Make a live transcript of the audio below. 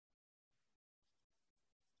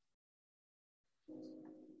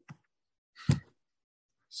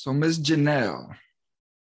So, Miss Janelle,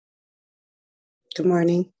 Good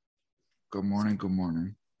morning. good morning, good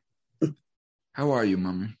morning. How are you,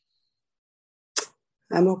 mommy?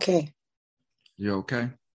 I'm okay. You okay?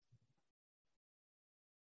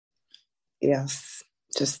 Yes,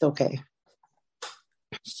 just okay.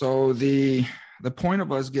 So the point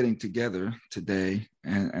of us getting together today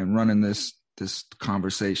and running this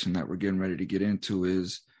conversation that we're getting ready to get into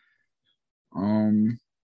is um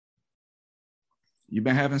you've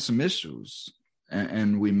been having some issues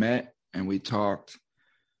and we met and we talked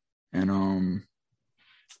and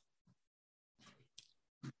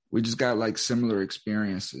we just got like similar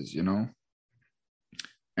experiences,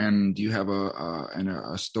 and you have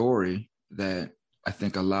a story that I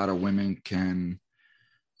think a lot of women can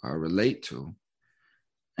relate to,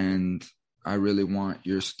 and I really want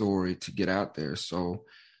your story to get out there. So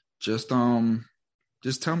just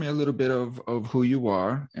just tell me a little bit of who you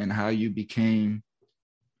are and how you became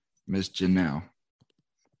Miss Janelle.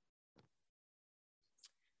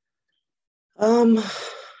 Um,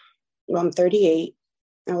 well, I'm 38.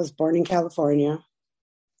 I was born in California.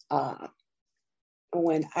 Uh,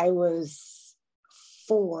 when I was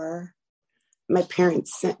 4, my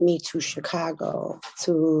parents sent me to Chicago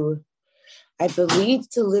to, I believe,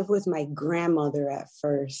 to live with my grandmother at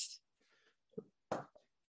first.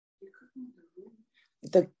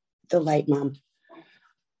 The light, mom.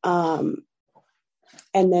 Um,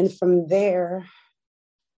 and then from there,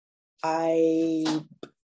 I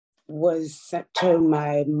was sent to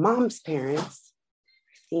my mom's parents,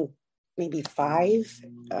 I think maybe 5.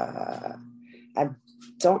 I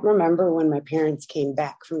don't remember when my parents came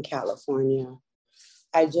back from California.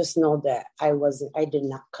 I just know that I did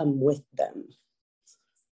not come with them.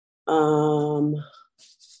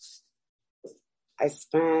 I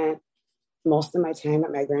spent most of my time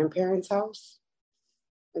at my grandparents' house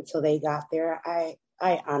until they got there. I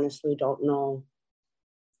honestly don't know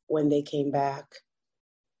when they came back.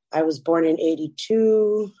 I was born in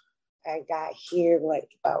 82. I got here like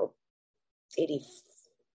about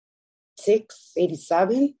 86,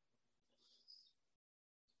 87.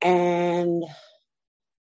 And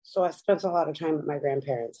so I spent a lot of time at my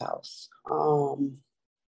grandparents' house.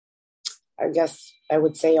 I guess I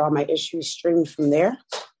would say all my issues stemmed from there.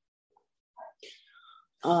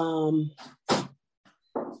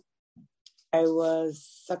 I was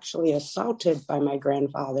sexually assaulted by my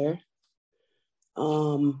grandfather.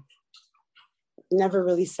 Never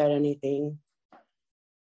really said anything.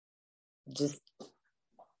 Just,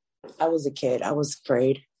 I was a kid. I was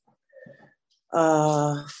afraid.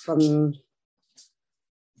 From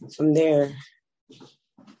there,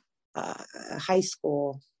 high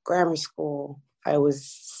school, grammar school, I was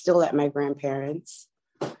still at my grandparents.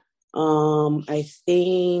 I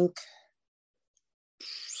think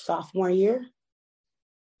freshman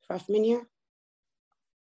year.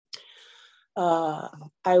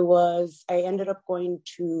 I ended up going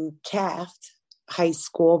to Taft High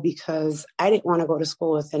School because I didn't want to go to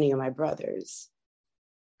school with any of my brothers.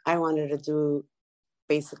 I wanted to do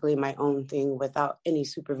basically my own thing without any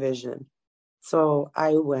supervision. So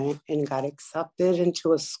I went and got accepted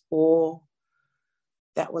into a school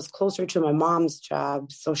that was closer to my mom's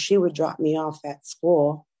job. So she would drop me off at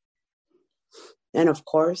school. And of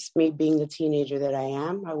course, me being the teenager that I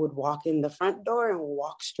am, I would walk in the front door and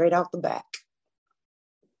walk straight out the back.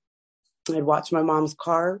 I'd watch my mom's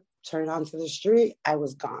car turn onto the street. I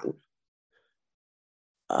was gone.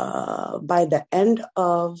 By the end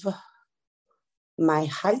of my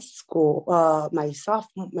high school, my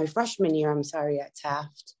freshman year, at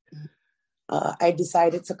Taft, I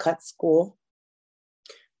decided to cut school,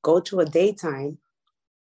 go to a daytime.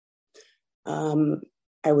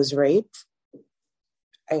 I was raped.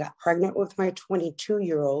 I got pregnant with my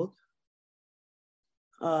 22-year-old.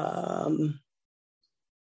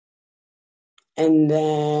 And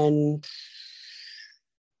then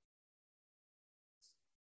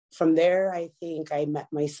from there, I think I met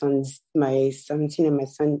my 17 and my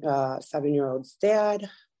 7-year-old's dad.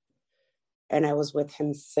 And I was with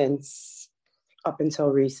him since up until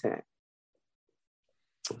recent.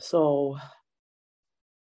 So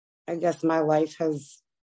I guess my life has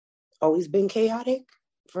always been chaotic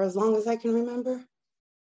for as long as I can remember.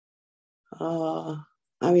 I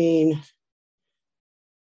mean,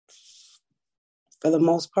 for the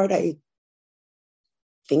most part, I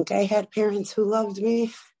think I had parents who loved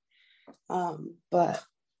me. But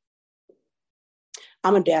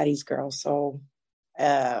I'm a daddy's girl, so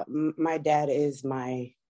my dad is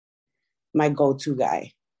my go-to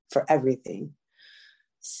guy for everything.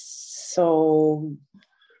 So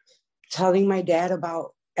telling my dad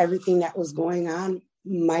about everything that was going on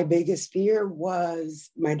My biggest fear was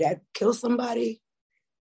my dad kill somebody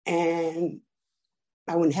and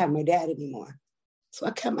I wouldn't have my dad anymore. So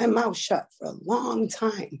I kept my mouth shut for a long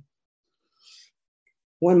time.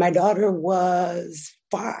 When my daughter was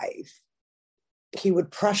 5, he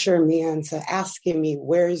would pressure me into asking me,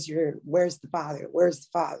 where's the father? Where's the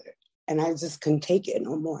father? And I just couldn't take it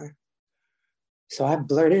no more. So I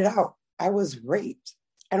blurted out, I was raped.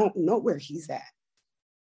 I don't know where he's at.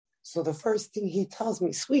 So the first thing he tells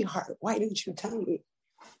me, sweetheart, why didn't you tell me?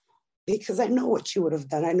 Because I know what you would have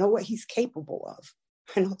done. I know what he's capable of.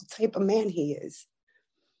 I know the type of man he is.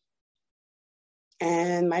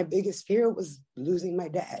 And my biggest fear was losing my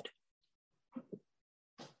dad.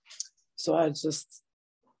 So I just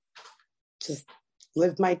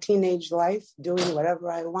lived my teenage life doing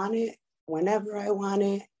whatever I wanted, whenever I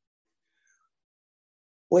wanted,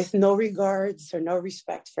 with no regards or no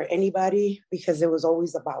respect for anybody, because it was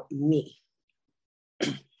always about me.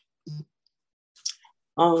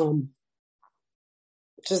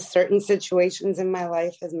 Just certain situations in my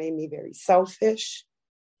life has made me very selfish.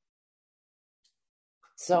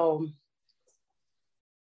 So,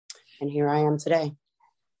 and here I am today.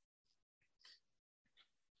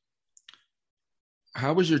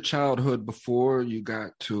 How was your childhood before you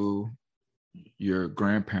got to your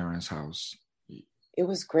grandparents' house? It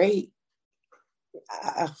was great.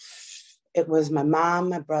 It was my mom,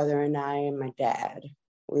 my brother, and I, and my dad.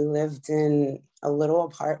 We lived in a little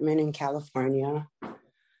apartment in California.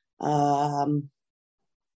 My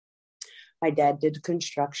dad did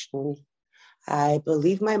construction. I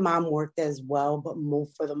believe my mom worked as well, but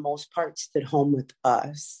for the most part, stayed home with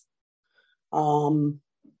us.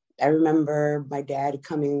 I remember my dad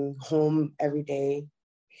coming home every day.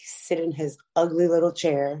 He'd sit in his ugly little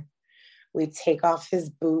chair. We'd take off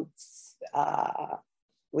his boots.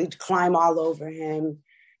 We'd climb all over him.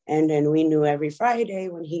 And then we knew every Friday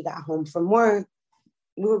when he got home from work,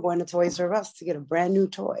 we were going to Toys R Us to get a brand new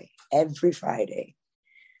toy every Friday.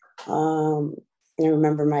 I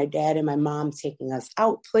remember my dad and my mom taking us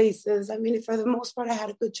out places. I mean, for the most part, I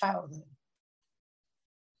had a good childhood.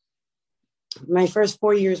 My first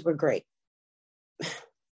 4 years were great.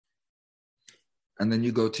 And then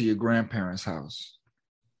you go to your grandparents' house.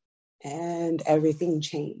 And everything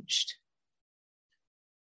changed.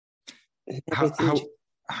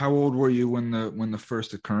 How old were you when the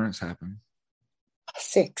first occurrence happened?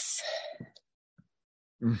 6.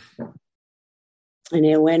 And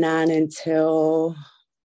it went on until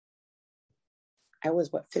I was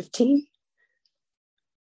 15?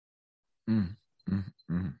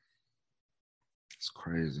 It's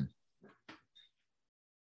crazy.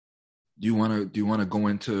 Do you want to go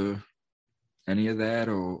into any of that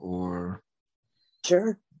or?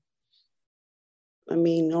 Sure. I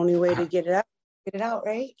mean, the only way to get it out,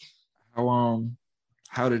 right?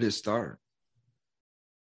 How did it start?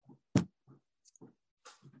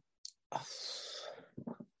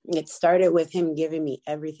 It started with him giving me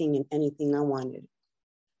everything and anything I wanted,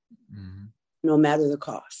 no matter the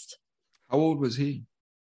cost. How old was he?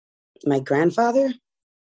 My grandfather?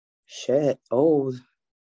 Shit, old.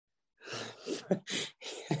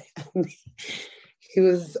 He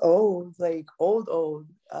was old, like old.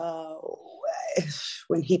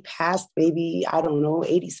 When he passed, maybe, I don't know,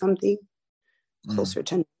 80 something, closer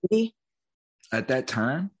to 90. At that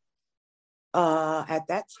time? At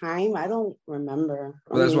that time, I don't remember.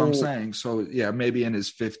 Well, that's what I'm saying. So yeah, maybe in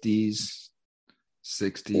his 50s,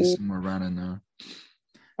 60s, somewhere around in there.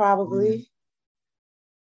 Probably.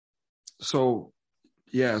 So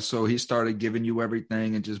yeah, so he started giving you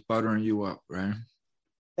everything and just buttering you up, right?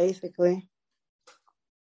 Basically.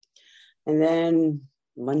 And then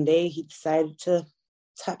one day he decided to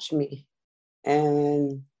touch me.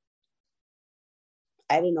 And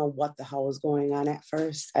I didn't know what the hell was going on at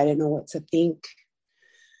first. I didn't know what to think.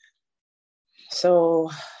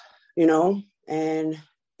 So, and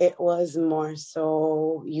it was more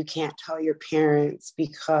so you can't tell your parents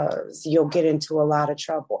because you'll get into a lot of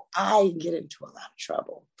trouble. I get into a lot of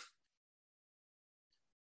trouble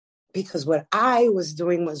because what I was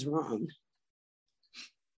doing was wrong.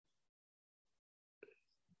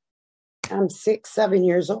 I'm 6, 7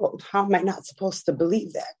 years old. How am I not supposed to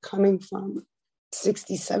believe that coming from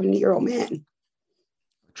 60, 70-year-old man?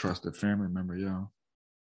 A trusted family member, yeah.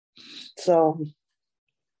 So,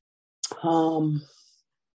 and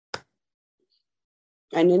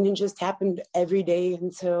then it just happened every day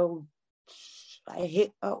until I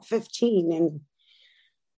hit about 15.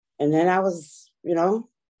 And then I was,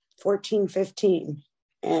 14, 15.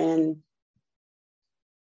 And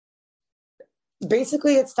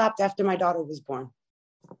basically it stopped after my daughter was born.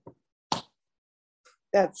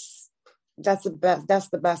 That's That's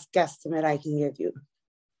the best guesstimate I can give you.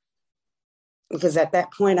 Because at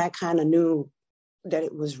that point, I kind of knew that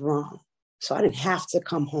it was wrong. So I didn't have to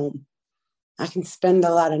come home. I can spend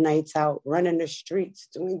a lot of nights out running the streets,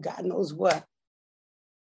 doing God knows what.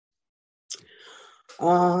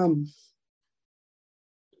 And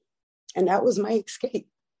that was my escape.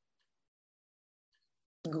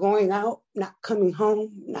 Going out, not coming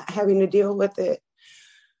home, not having to deal with it,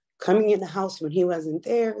 coming in the house when he wasn't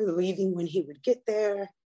there, leaving when he would get there.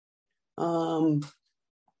 So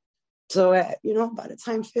at, by the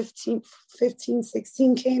time 15,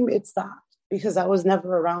 16 came, it stopped because I was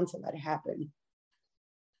never around to let it happen.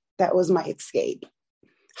 That was my escape.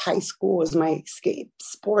 High school was my escape.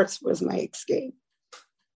 Sports was my escape.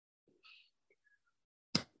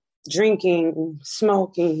 Drinking,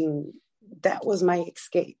 smoking, that was my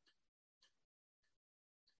escape.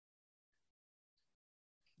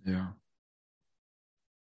 Yeah.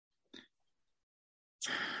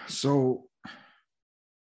 So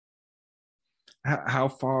how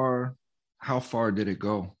far did it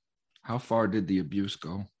go? How far did the abuse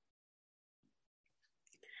go?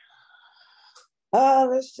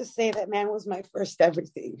 Let's just say that man was my first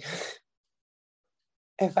everything.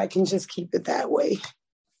 If I can just keep it that way.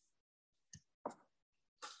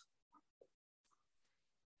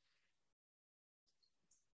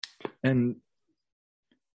 And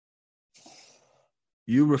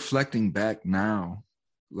you reflecting back now,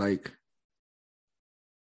 like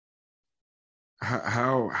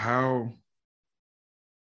how how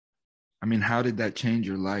did that change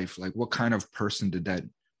your life? Like, what kind of person did that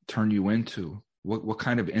turn you into? What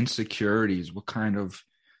kind of insecurities,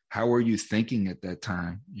 how were you thinking at that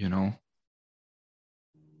time,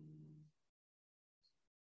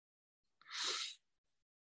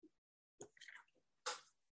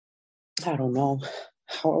 I don't know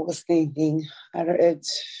how I was thinking.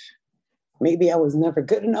 Maybe I was never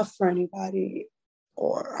good enough for anybody,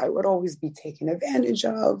 or I would always be taken advantage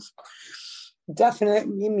of.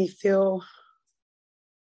 Definitely made me feel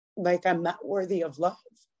like I'm not worthy of love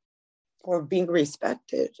or being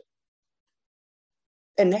respected.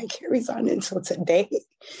 And that carries on until today.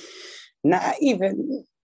 Not even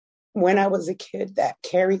when I was a kid, that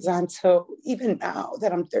carries on till even now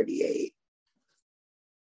that I'm 38.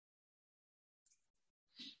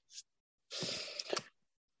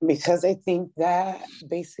 Because I think that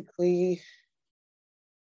basically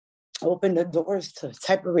opened the doors to the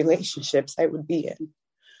type of relationships I would be in,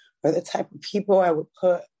 or the type of people I would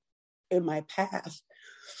put in my path.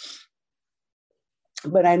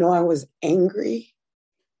 But I know I was angry.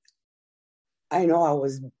 I know I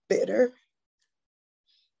was bitter.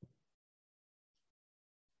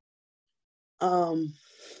 And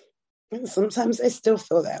sometimes I still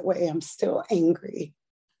feel that way. I'm still angry.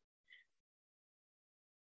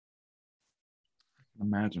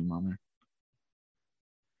 Imagine, Mama.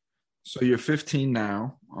 So you're 15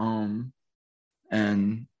 now,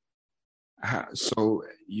 and so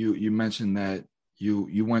you mentioned that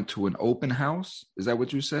you went to an open house. Is that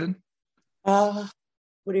what you said? What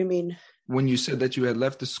do you mean? When you said that you had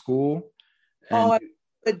left the school?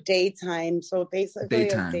 The daytime. So basically,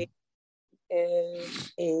 Daytime. A day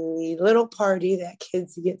is a little party that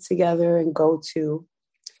kids get together and go to.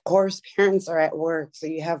 Of course, parents are at work, so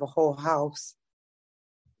you have a whole house.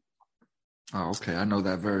 Oh, okay. I know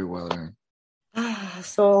that very well then.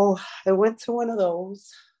 So I went to one of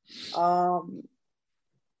those.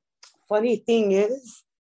 Funny thing is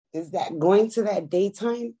that going to that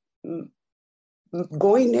daytime,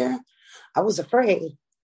 going there, I was afraid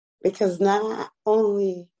because not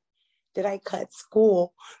only did I cut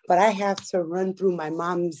school, but I have to run through my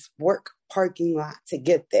mom's work parking lot to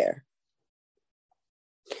get there.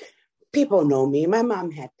 People know me. My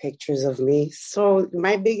mom had pictures of me. So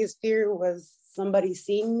my biggest fear was somebody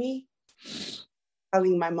seeing me,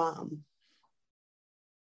 telling my mom.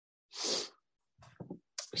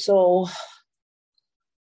 So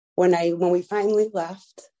when we finally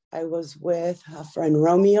left, I was with a friend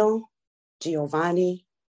Romeo, Giovanni,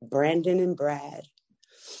 Brandon, and Brad.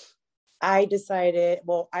 I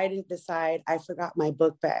didn't decide. I forgot my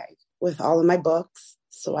book bag with all of my books.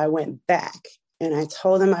 So I went back and I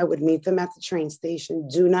told them I would meet them at the train station.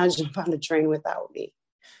 Do not jump on the train without me.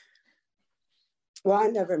 Well, I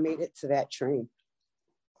never made it to that train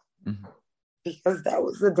because that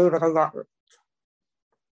was the day that I got raped.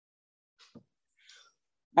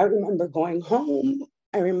 I remember going home.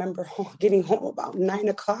 I remember getting home about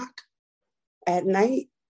 9:00 at night.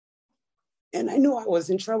 And I knew I was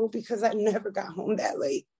in trouble because I never got home that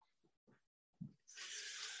late.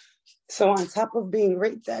 So on top of being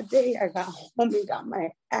raped that day, I got home and got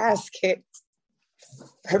my ass kicked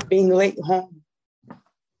her being late home.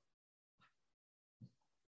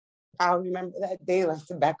 I'll remember that day like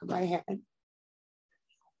the back of my hand.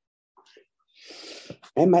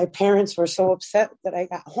 And my parents were so upset that I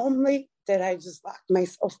got home late that I just locked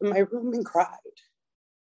myself in my room and cried.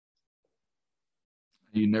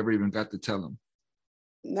 You never even got to tell them?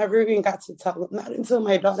 Never even got to tell them. Not until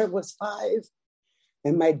my daughter was 5.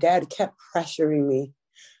 And my dad kept pressuring me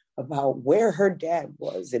about where her dad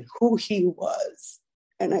was and who he was.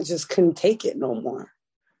 And I just couldn't take it no more.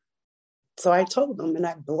 So I told them and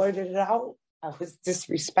I blurted it out. I was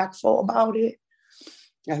disrespectful about it.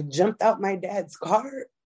 I jumped out my dad's car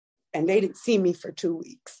and they didn't see me for 2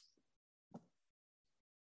 weeks.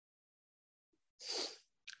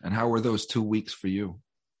 And how were those 2 weeks for you?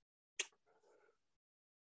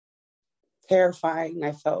 Terrifying.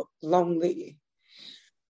 I felt lonely.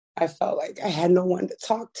 I felt like I had no one to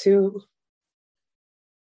talk to.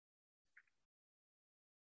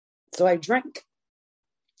 So I drank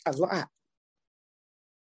a lot.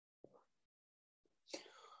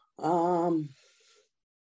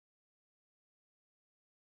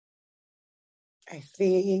 I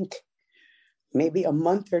think maybe a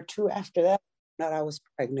month or 2 after that I was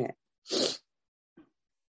pregnant.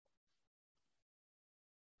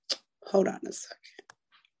 Hold on a second.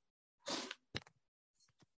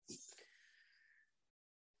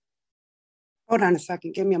 Hold on a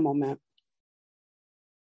second. Give me a moment.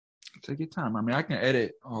 Take your time. I mean, I can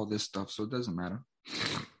edit all this stuff, so it doesn't matter.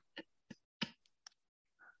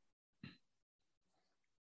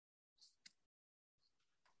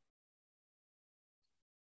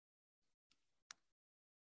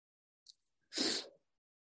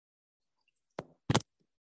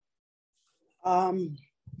 I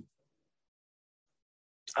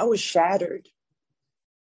was shattered.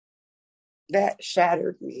 That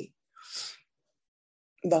shattered me.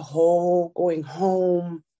 The whole going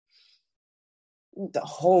home, the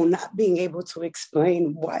whole not being able to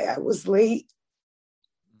explain why I was late.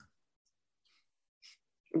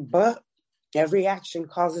 But every action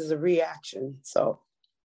causes a reaction. So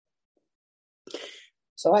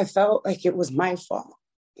I felt like it was my fault.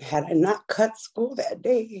 Had I not cut school that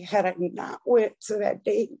day, had I not went to that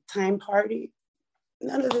daytime party,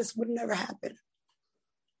 none of this would never happen.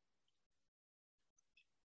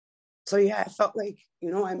 So yeah, I felt like,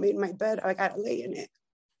 I made my bed, I gotta lay in it.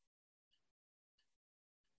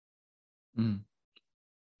 Mm.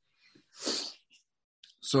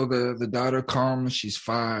 So the daughter comes, she's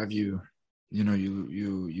 5, you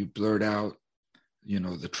blurt out,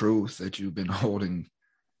 the truth that you've been holding,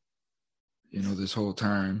 this whole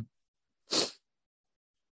time.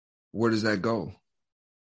 Where does that go?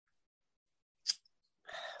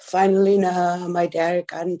 Finally, my dad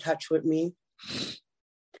got in touch with me.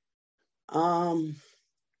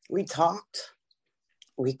 We talked,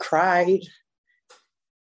 we cried,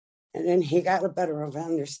 and then he got a better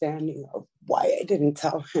understanding of why I didn't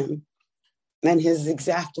tell him. And his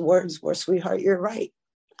exact words were, "Sweetheart, you're right.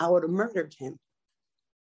 I would have murdered him.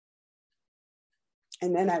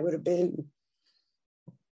 And then I would have been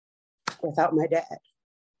without my dad.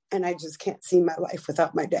 And I just can't see my life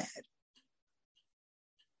without my dad.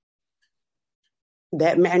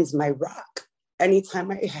 That man's my rock.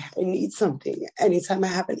 Anytime I need something, anytime I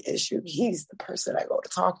have an issue, he's the person I go to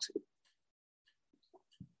talk to."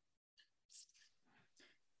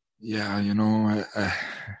 Yeah,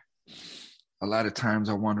 a lot of times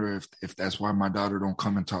I wonder if that's why my daughter don't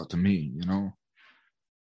come and talk to me,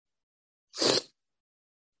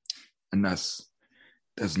 And that's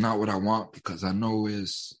not what I want, because I know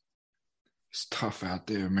it's tough out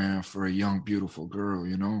there, man, for a young, beautiful girl,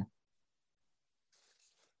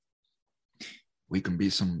 We can be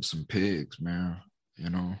some pigs, man,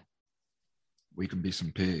 We can be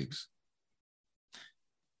some pigs.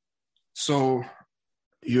 So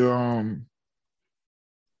your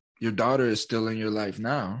daughter is still in your life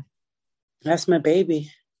now. That's my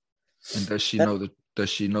baby. And does she know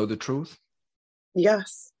the truth?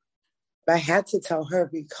 Yes. I had to tell her,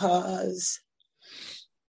 because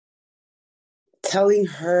telling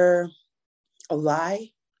her a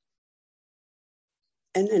lie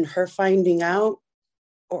and then her finding out,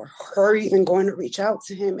 or her even going to reach out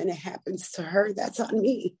to him and it happens to her, that's on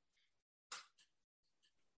me.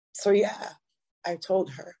 So yeah, I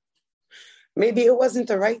told her. Maybe it wasn't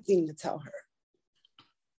the right thing to tell her.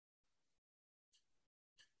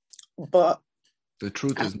 But the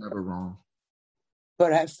truth is never wrong.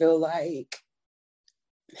 But I feel like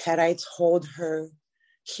had I told her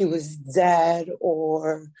he was dead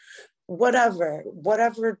or whatever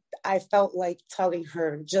I felt like telling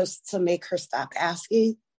her just to make her stop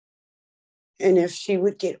asking. And if she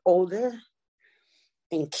would get older,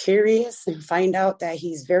 and curious and find out that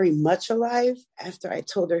he's very much alive after I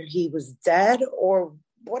told her he was dead, or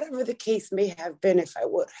whatever the case may have been, if I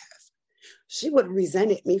would have. She would have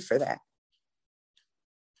resented me for that.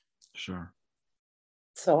 Sure.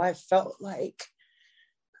 So I felt like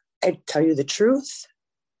I'd tell you the truth.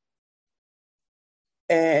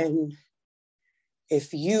 And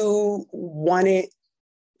if you wanted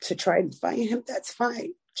to try and find him, that's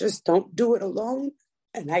fine. Just don't do it alone.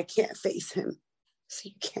 And I can't face him. So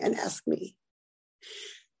you can't ask me.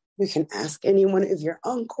 You can ask any one of your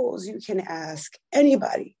uncles. You can ask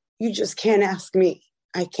anybody. You just can't ask me.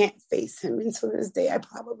 I can't face him. And to this day, I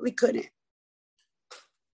probably couldn't.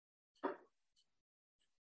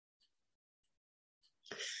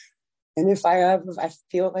 And I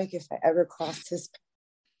feel like if I ever crossed his path,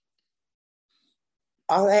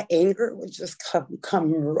 all that anger would just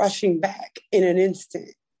come rushing back in an instant.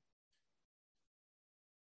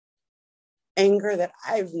 Anger that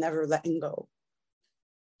I've never let go.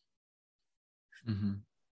 Mm-hmm.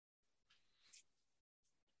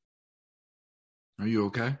 Are you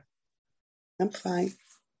okay? I'm fine.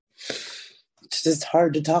 It's just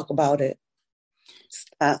hard to talk about it. It's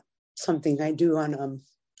not something I do on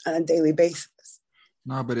a daily basis.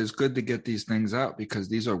 No, but it's good to get these things out, because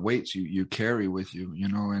these are weights you carry with you,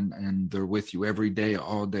 and they're with you every day,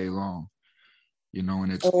 all day long,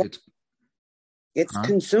 and it's huh?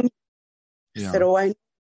 consuming. Yeah. So I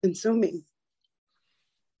consuming.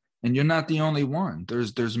 And you're not the only one.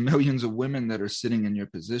 There's millions of women that are sitting in your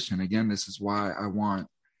position. Again, this is why I want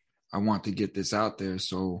to get this out there,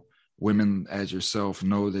 so women as yourself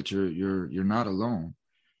know that you're not alone.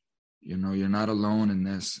 You're not alone in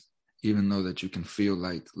this, even though that you can feel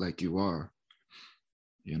like you are.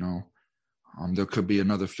 There could be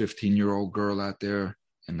another 15-year-old girl out there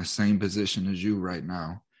in the same position as you right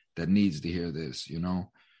now that needs to hear this,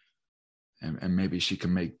 and maybe she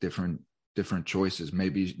can make different choices.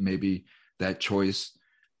 Maybe that choice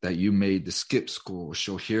that you made to skip school,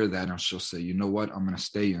 she'll hear that and she'll say, you know what, I'm going to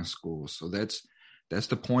stay in school. So that's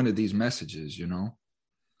the point of these messages,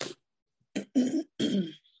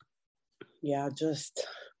 Yeah,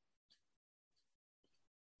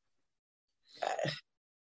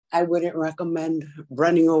 I wouldn't recommend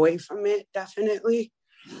running away from it, definitely.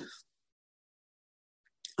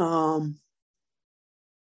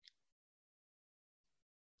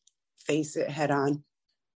 Face it head on,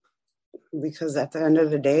 because at the end of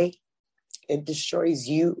the day, it destroys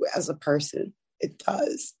you as a person. It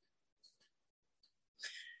does.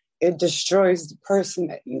 It destroys the person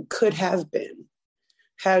that you could have been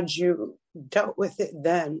had you dealt with it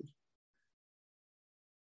then.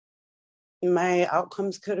 My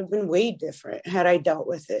outcomes could have been way different had I dealt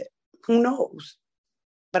with it. Who knows?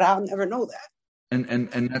 But I'll never know that.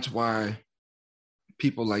 And that's why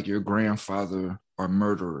people like your grandfather are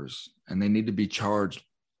murderers, and they need to be charged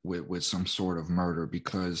with some sort of murder,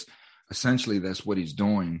 because essentially that's what he's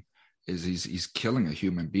doing. Is he's killing a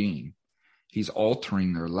human being. He's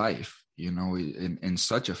altering their life, in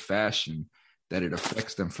such a fashion that it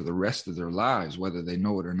affects them for the rest of their lives, whether they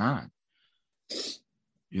know it or not.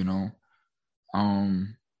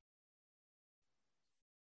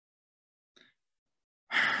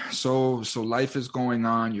 So life is going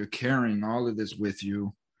on. You're carrying all of this with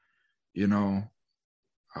you. You're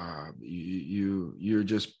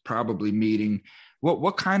just probably meeting.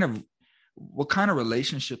 What kind of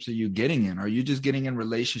relationships are you getting in? Are you just getting in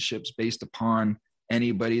relationships based upon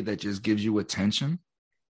anybody that just gives you attention?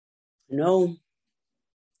 No.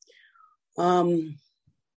 Not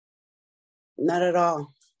at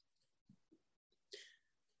all.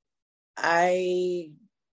 I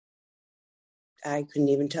couldn't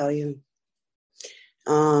even tell you.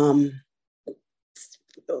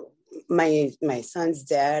 My son's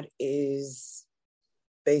dad is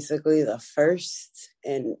basically the first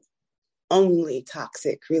and only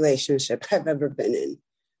toxic relationship I've ever been in.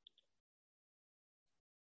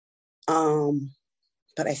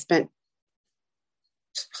 But I spent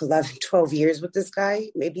 11, 12 years with this guy,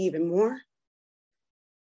 maybe even more.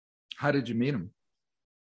 How did you meet him?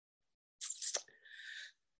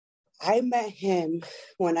 I met him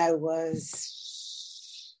when I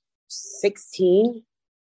was 16.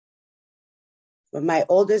 But my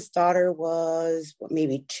oldest daughter was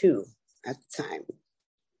maybe 2 at the time.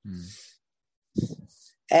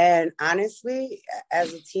 And honestly,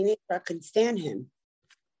 as a teenager, I couldn't stand him.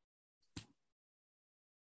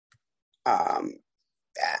 I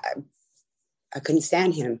couldn't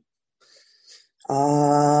stand him.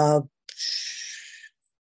 I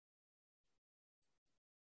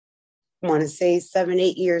want to say 7,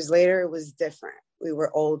 8 years later, it was different. We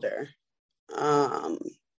were older.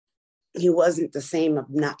 he wasn't the same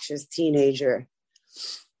obnoxious teenager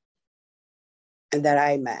that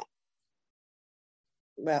I met.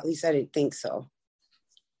 Well, at least I didn't think so.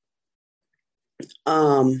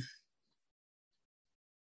 And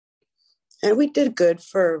we did good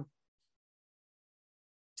for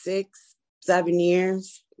 6, 7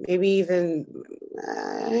 years, maybe even,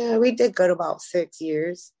 we did good about 6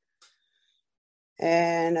 years.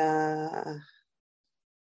 And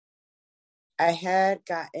I had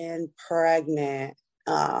gotten pregnant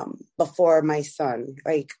before my son,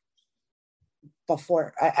 like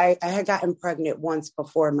before I had gotten pregnant once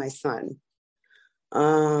before my son.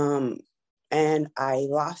 And I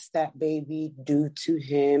lost that baby due to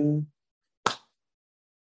him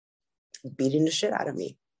beating the shit out of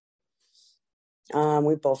me.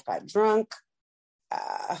 We both got drunk.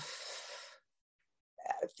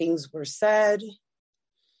 Things were said.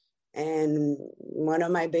 And one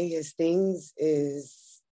of my biggest things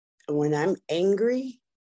is when I'm angry,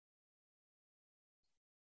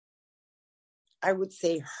 I would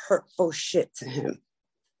say hurtful shit to him.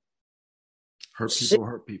 Hurt people,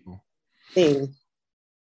 hurt people. Thing.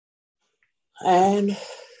 And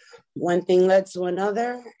one thing led to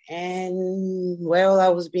another. And, well, I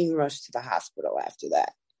was being rushed to the hospital after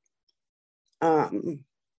that.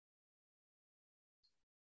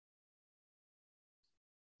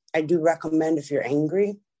 I do recommend, if you're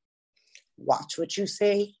angry, watch what you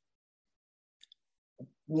say.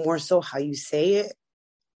 More so how you say it.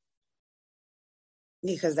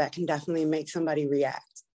 Because that can definitely make somebody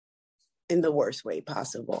react in the worst way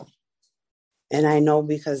possible. And I know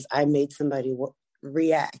because I made somebody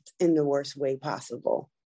react in the worst way possible.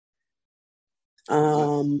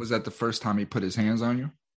 Was that the first time he put his hands on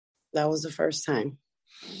you? That was the first time.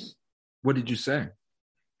 What did you say?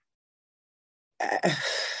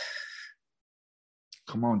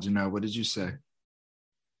 Come on, Janelle, what did you say?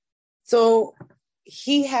 So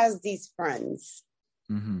he has these friends.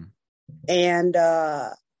 Mm-hmm. And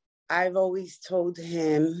I've always told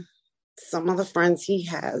him some of the friends he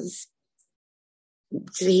has,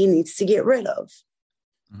 he needs to get rid of.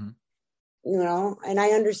 Mm-hmm. You know, and I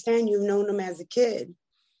understand you've known him as a kid.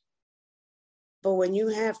 But when you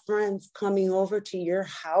have friends coming over to your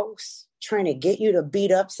house trying to get you to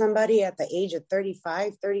beat up somebody at the age of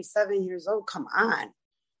 35, 37 years old, come on.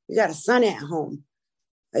 You got a son at home.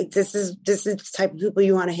 Like, this is the type of people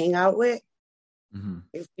you want to hang out with. Mm-hmm.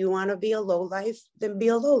 If you want to be a lowlife, then be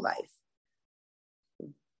a lowlife.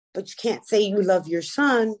 But you can't say you love your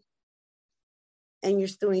son and you're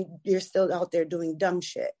still out there doing dumb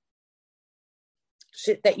shit.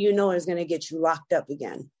 Shit that you know is going to get you locked up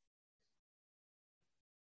again.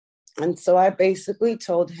 And so I basically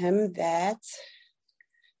told him that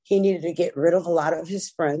he needed to get rid of a lot of his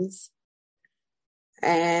friends.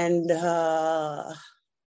 And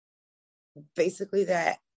basically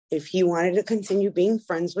that if he wanted to continue being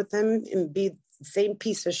friends with them and be the same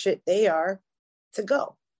piece of shit they are, to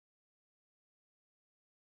go.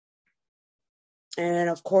 And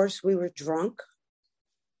of course, we were drunk.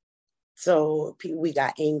 So we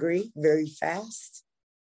got angry very fast.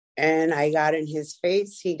 And I got in his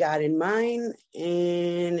face, he got in mine,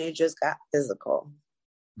 and it just got physical.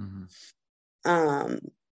 Mm-hmm.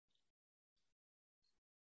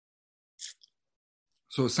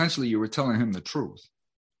 So essentially you were telling him the truth.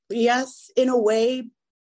 Yes, in a way,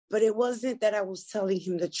 but it wasn't that I was telling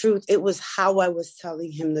him the truth. It was how I was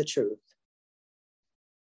telling him the truth.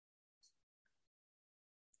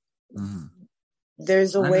 Mm-hmm.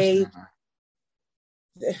 There's a way.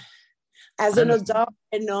 As an adult,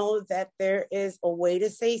 I know that there is a way to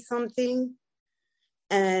say something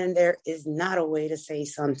and there is not a way to say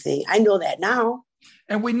something. I know that now.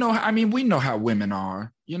 And we know how women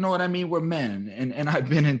are. You know what I mean? We're men. And I've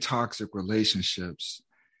been in toxic relationships.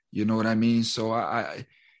 You know what I mean? So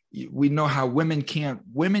we know how women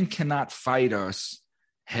cannot fight us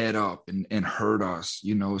head up and hurt us,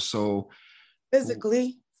 you know. So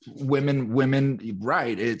physically. Women,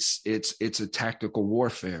 right. It's a tactical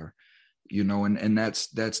warfare. You know, and that's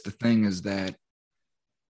the thing, is that,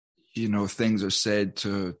 you know, things are said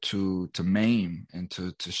to maim and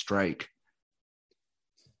to strike.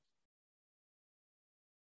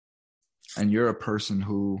 And you're a person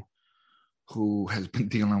who has been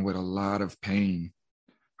dealing with a lot of pain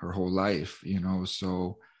her whole life, you know,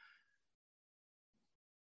 so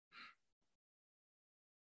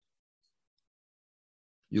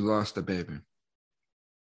you lost a baby.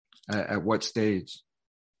 At what stage?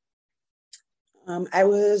 I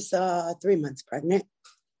was 3 months pregnant.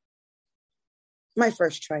 My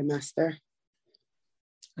first trimester.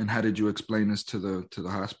 And how did you explain this to the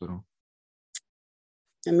hospital?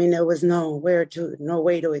 I mean, there was no way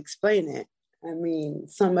to explain it. I mean,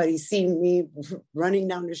 somebody seen me running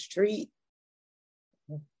down the street,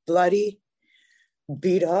 bloody,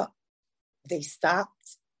 beat up. They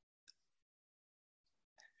stopped.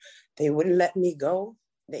 They wouldn't let me go.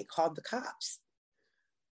 They called the cops.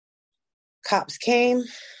 Cops came.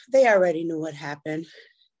 They already knew what happened.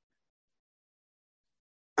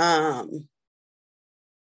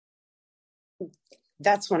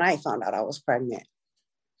 That's when I found out I was pregnant.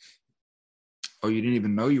 Oh, you didn't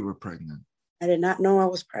even know you were pregnant? I did not know I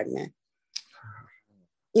was pregnant.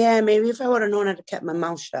 Yeah, maybe if I would have known, I'd have kept my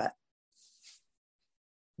mouth shut.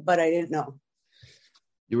 But I didn't know.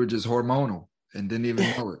 You were just hormonal and didn't even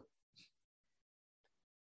know it.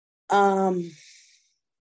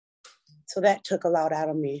 So that took a lot out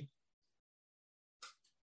of me.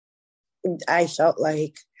 I felt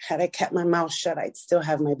like had I kept my mouth shut, I'd still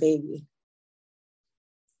have my baby.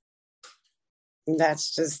 And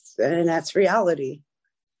that's reality.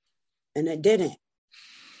 And it didn't.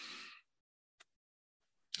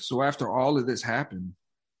 So after all of this happened,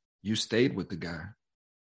 you stayed with the guy.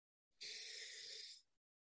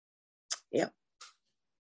 Yep.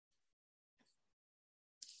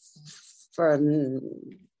 For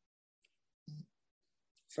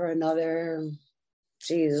another,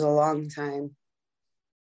 a long time.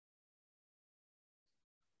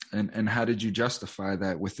 And how did you justify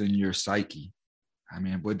that within your psyche? I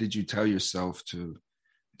mean, what did you tell yourself to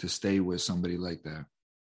stay with somebody like that?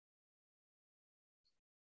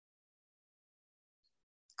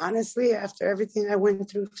 Honestly, after everything I went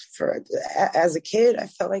through as a kid, I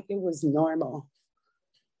felt like it was normal.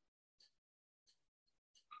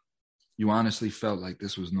 You honestly felt like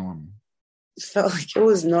this was normal? Felt like it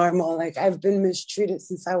was normal. Like I've been mistreated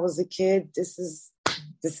since I was a kid. This is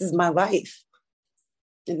my life.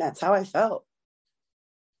 And that's how I felt.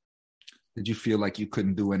 Did you feel like you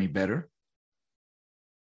couldn't do any better?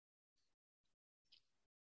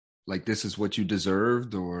 Like this is what you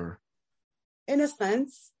deserved, or? In a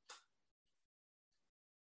sense,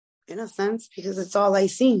 because it's all I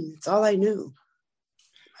seen. It's all I knew.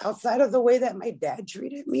 Outside of the way that my dad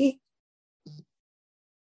treated me,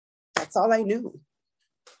 that's all I knew.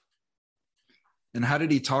 And how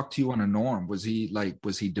did he talk to you on a norm? Was he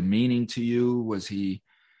demeaning to you? Was he?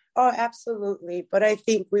 Oh, absolutely. But I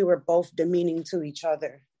think we were both demeaning to each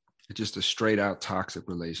other. Just a straight out toxic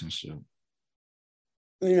relationship.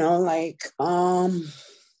 You know, like,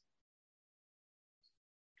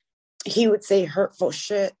 he would say hurtful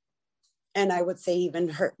shit, and I would say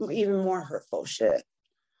even more hurtful shit.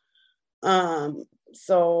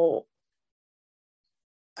 So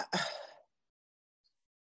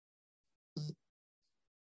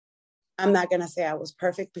I'm not gonna say I was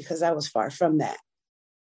perfect because I was far from that.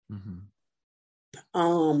 Mm-hmm.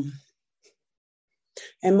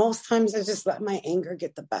 And most times I just let my anger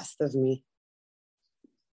get the best of me.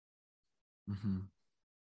 Mm-hmm.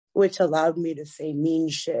 Which allowed me to say mean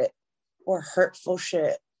shit or hurtful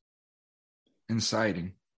shit.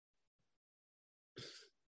 Inciting.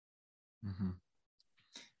 Mm-hmm.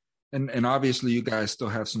 And obviously you guys still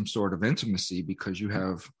have some sort of intimacy because you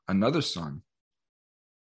have another son.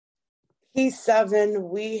 He's 7.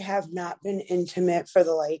 We have not been intimate for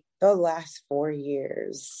the last 4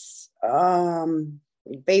 years.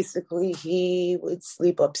 Basically he would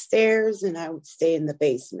sleep upstairs and I would stay in the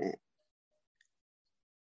basement.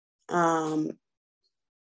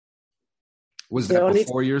 Was that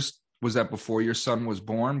before your son was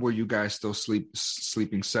born? Were you guys still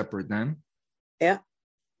sleeping separate then? Yeah.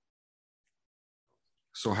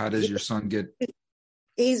 So how does your son get?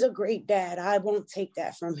 He's a great dad. I won't take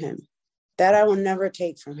that from him. That I will never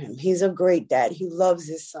take from him. He's a great dad. He loves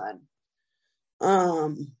his son.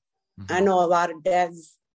 I know a lot of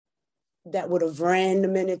dads that would have ran the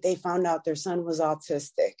minute they found out their son was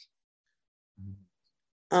autistic.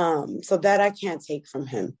 So that I can't take from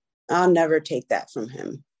him. I'll never take that from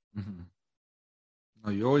him. Mm-hmm.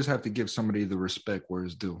 No, you always have to give somebody the respect where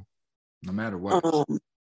it's due, no matter what.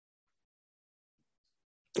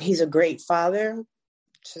 He's a great father,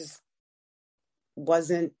 just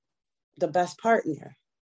wasn't the best partner.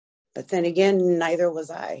 But then again, neither was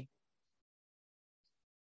I.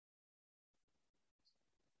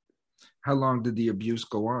 How long did the abuse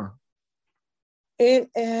go on? It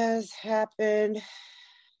has happened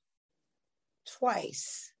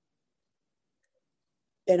twice.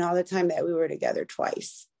 In all the time that we were together,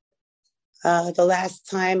 twice. The last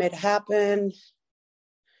time it happened,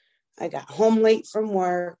 I got home late from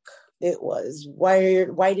work. It was, why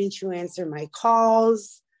didn't you answer my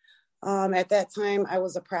calls? At that time, I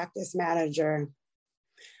was a practice manager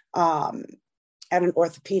at an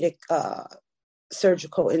orthopedic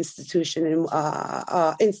surgical institution in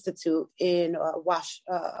institute in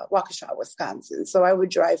Waukesha, Wisconsin. So I would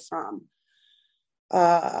drive from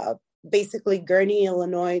basically Gurnee,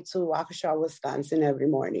 Illinois to Waukesha, Wisconsin every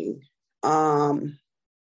morning. And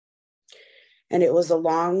it was a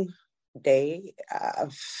long day.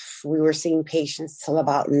 We were seeing patients till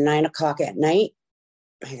about 9:00 at night.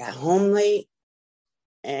 I got home late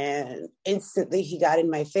and instantly he got in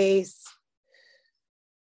my face.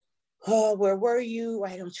 Oh, where were you?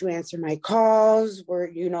 Why don't you answer my calls?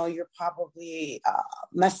 You're probably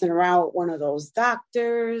messing around with one of those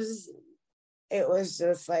doctors. It was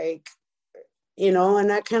just like,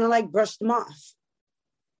 and I kind of like brushed him off.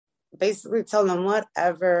 Basically telling him,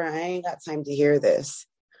 whatever, I ain't got time to hear this.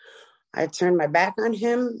 I turned my back on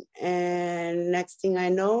him, and next thing I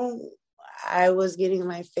know, I was getting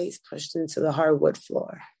my face pushed into the hardwood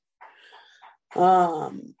floor.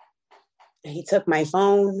 He took my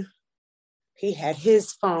phone. He had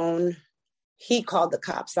his phone. He called the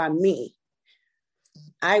cops on me.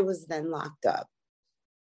 I was then locked up.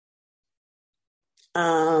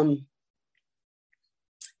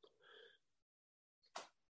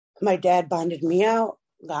 My dad bonded me out,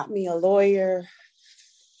 got me a lawyer.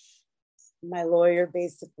 My lawyer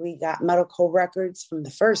basically got medical records from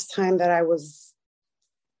the first time that I was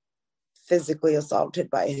physically assaulted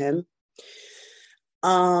by him.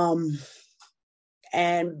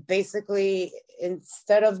 And basically,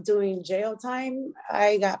 instead of doing jail time,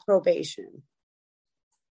 I got probation.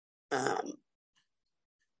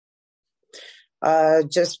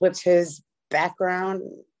 Just with his background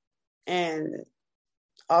and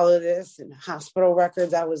all of this and hospital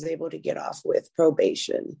records, I was able to get off with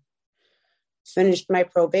probation. Finished my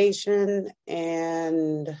probation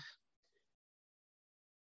and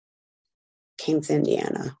came to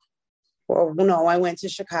Indiana. Well, no, I went to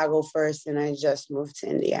Chicago first and I just moved to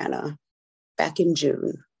Indiana back in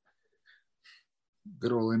June.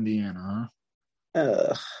 Good old Indiana,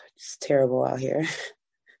 It's terrible out here.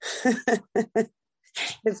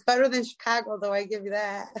 It's better than Chicago, though, I give you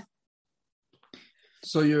that.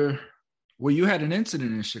 So you had an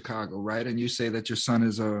incident in Chicago, right? And you say that your son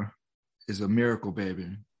is a miracle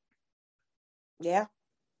baby. Yeah.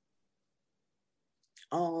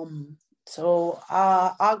 So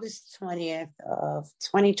August 20th of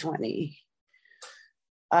 2020,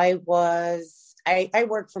 I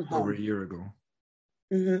worked from home. Over a year ago.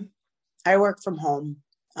 Mm-hmm. I worked from home.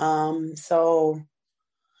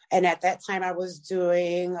 And at that time I was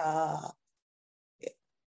doing,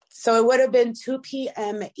 so it would have been 2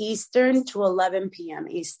 p.m. Eastern to 11 p.m.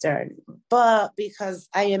 Eastern. But because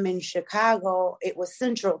I am in Chicago, it was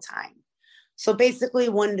Central Time. So basically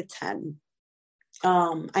 1 to 10.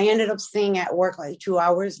 I ended up staying at work like 2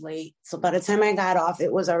 hours late. So by the time I got off,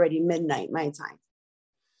 it was already midnight my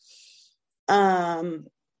time.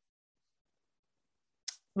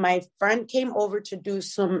 My friend came over to do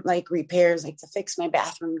some like repairs, like to fix my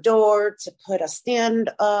bathroom door, to put a stand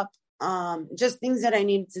up, just things that I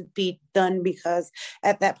needed to be done because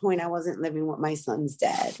at that point I wasn't living with my son's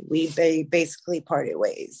dad. We basically parted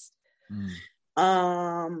ways.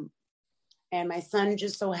 And my son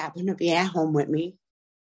just so happened to be at home with me.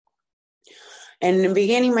 And in the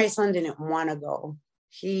beginning, my son didn't want to go.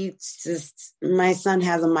 My son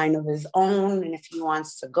has a mind of his own. And if he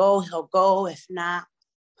wants to go, he'll go. If not,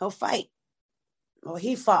 he'll fight. Well,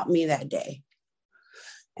 he fought me that day.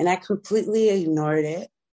 And I completely ignored it.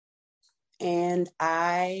 And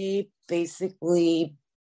I basically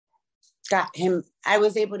I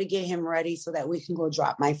was able to get him ready so that we can go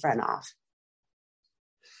drop my friend off.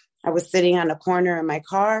 I was sitting on the corner of my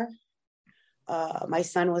car. My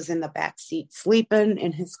son was in the back seat sleeping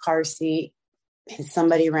in his car seat. And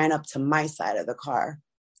somebody ran up to my side of the car.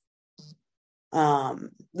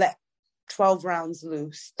 Let 12 rounds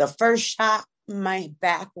loose. The first shot, my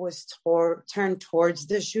back was turned towards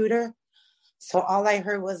the shooter. So all I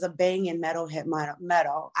heard was a bang and metal hit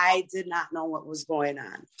metal. I did not know what was going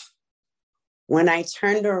on. When I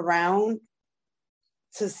turned around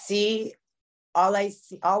to see, all I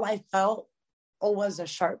felt was a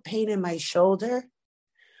sharp pain in my shoulder.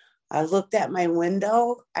 I looked at my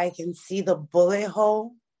window. I can see the bullet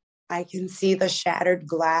hole. I can see the shattered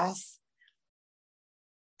glass.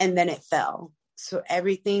 And then it fell. So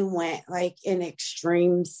everything went like in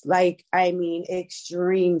extreme slow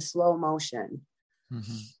motion.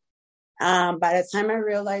 Mm-hmm. By the time I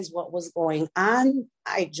realized what was going on,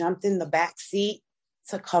 I jumped in the back seat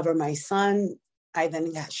to cover my son. I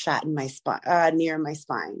then got shot in my spine, near my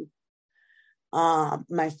spine.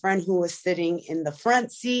 My friend who was sitting in the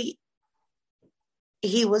front seat,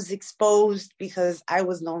 he was exposed because I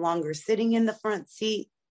was no longer sitting in the front seat.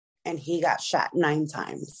 and he got shot 9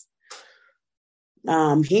 times.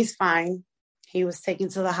 He's fine. He was taken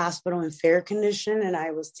to the hospital in fair condition, and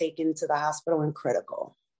I was taken to the hospital in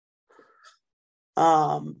critical.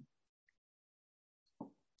 I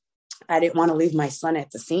didn't want to leave my son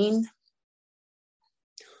at the scene.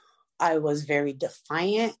 I was very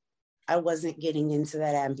defiant. I wasn't getting into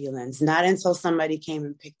that ambulance, not until somebody came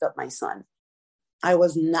and picked up my son. I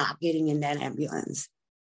was not getting in that ambulance.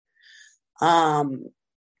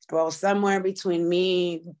 Well, somewhere between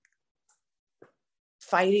me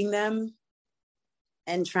fighting them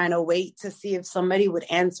and trying to wait to see if somebody would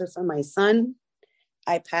answer for my son,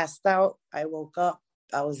 I passed out. I woke up.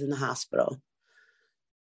 I was in the hospital.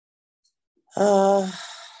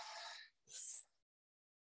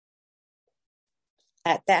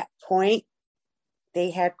 At that point, they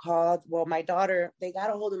had called, well, my daughter, they got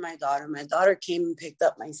a hold of my daughter. My daughter came and picked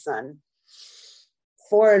up my son.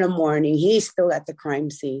 4 a.m. He's still at the crime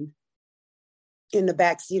scene in the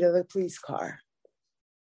backseat of the police car.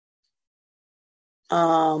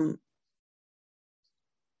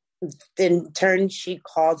 In turn, she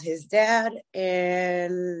called his dad,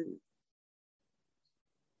 and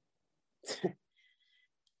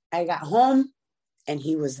I got home and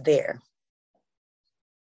he was there.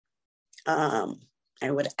 I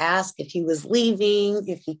would ask if he was leaving,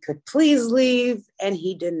 if he could please leave, and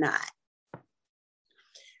he did not.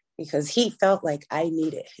 Because he felt like I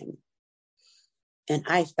needed him. And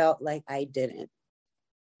I felt like I didn't.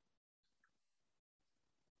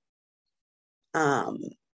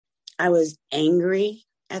 I was angry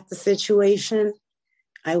at the situation.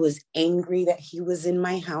 I was angry that he was in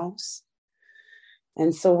my house.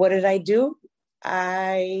 And so what did I do?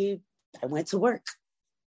 I went to work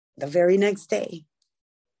the very next day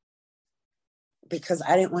because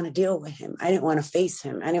I didn't want to deal with him. I didn't want to face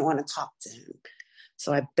him. I didn't want to talk to him.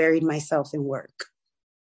 So I buried myself in work.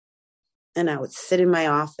 And I would sit in my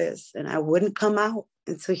office and I wouldn't come out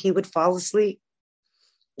until he would fall asleep,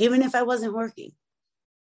 even if I wasn't working.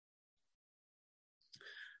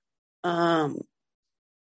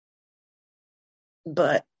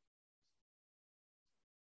 But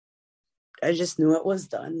I just knew it was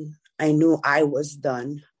done. I knew I was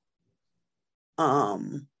done.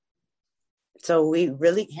 So we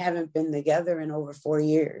really haven't been together in over 4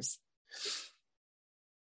 years.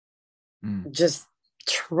 Just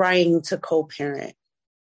trying to co-parent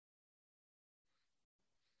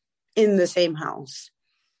in the same house.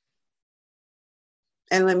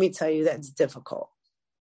 And let me tell you, that's difficult.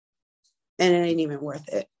 And it ain't even worth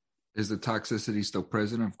it. Is the toxicity still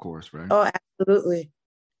present? Of course, right? Oh, absolutely.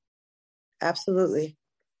 Absolutely.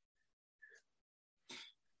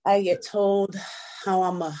 I get told how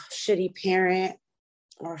I'm a shitty parent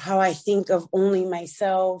or how I think of only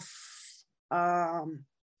myself. But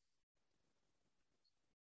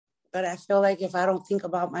I feel like if I don't think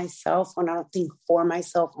about myself and I don't think for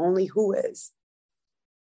myself only, who is?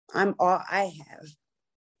 I'm all I have.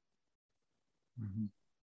 Mm-hmm.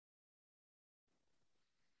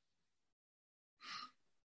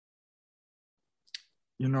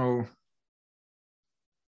 You know,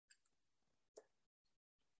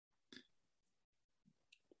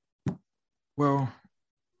 well,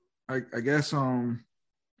 I guess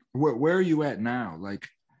where are you at now? Like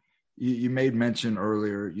you made mention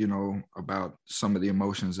earlier, you know, about some of the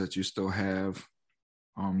emotions that you still have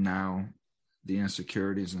now, the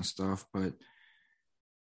insecurities and stuff, but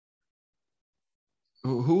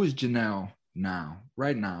who is Janelle now,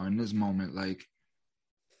 right now, in this moment? Like,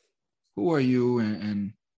 who are you,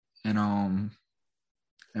 and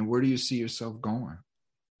where do you see yourself going?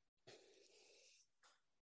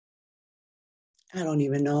 I don't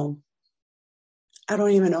even know. I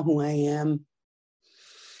don't even know who I am.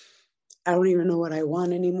 I don't even know what I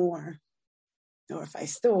want anymore. Or if I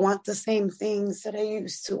still want the same things that I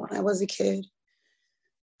used to when I was a kid.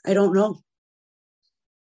 I don't know.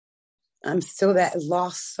 I'm still that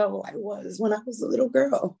lost soul I was when I was a little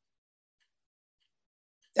girl.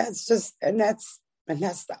 That's just, and that's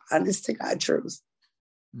the honest to God truth.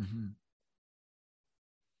 Mm-hmm.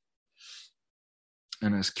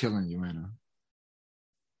 And it's killing you, Anna.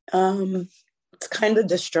 It's kind of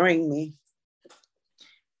destroying me.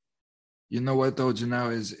 You know what though,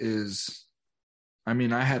 Janelle, is I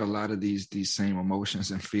mean, I had a lot of these same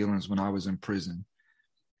emotions and feelings when I was in prison.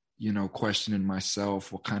 You know, questioning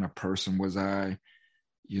myself, what kind of person was I?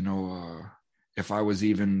 You know, if I was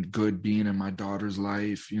even good being in my daughter's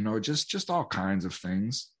life, you know, just all kinds of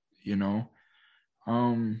things, you know.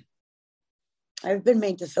 I've been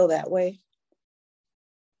made to feel that way.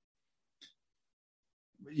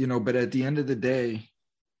 You know, but at the end of the day,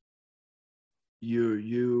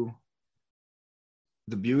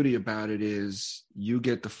 the beauty about it is you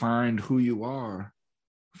get to find who you are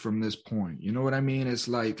from this point. You know what I mean? It's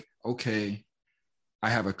like, okay, I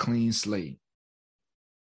have a clean slate.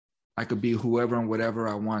 I could be whoever and whatever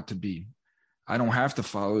I want to be. I don't have to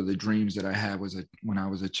follow the dreams that I had when I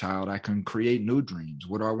was a child. I can create new dreams.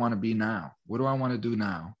 What do I want to be now? What do I want to do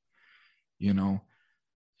now? You know,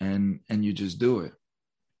 and you just do it,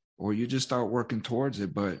 or you just start working towards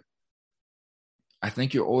it. But I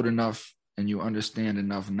think you're old enough and you understand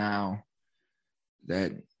enough now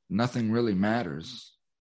that nothing really matters.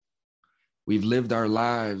 We've lived our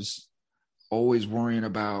lives always worrying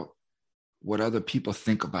about what other people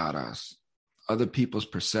think about us, other people's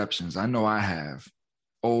perceptions. I know I have.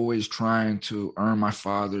 Always trying to earn my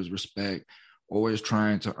father's respect, always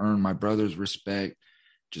trying to earn my brother's respect,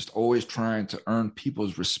 just always trying to earn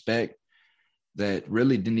people's respect that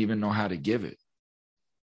really didn't even know how to give it.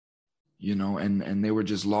 You know, and they were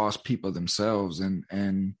just lost people themselves.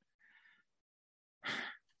 And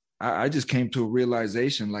I just came to a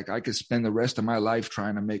realization, like, I could spend the rest of my life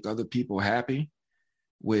trying to make other people happy,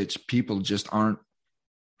 which people just aren't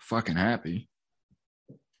fucking happy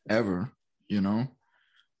ever, you know,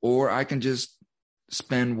 or I can just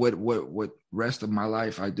spend what rest of my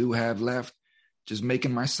life I do have left just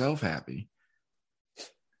making myself happy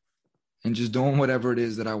and just doing whatever it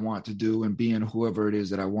is that I want to do and being whoever it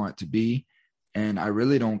is that I want to be. And I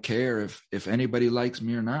really don't care if anybody likes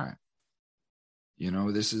me or not. You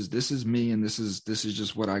know, this is me, and this is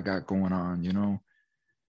just what I got going on, you know.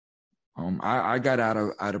 I got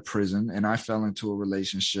out of prison, and I fell into a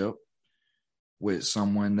relationship with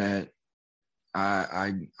someone that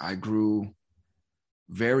I grew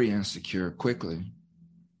very insecure quickly.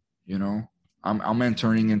 You know, I'm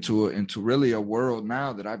entering into really a world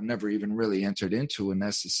now that I've never even really entered into in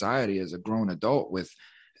that society as a grown adult, with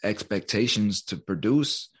expectations to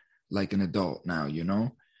produce like an adult now, you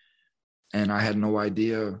know. And I had no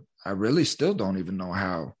idea. I really still don't even know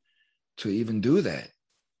how to even do that.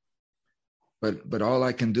 But all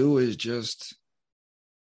I can do is just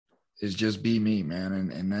be me, man.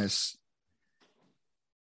 And that's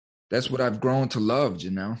what I've grown to love,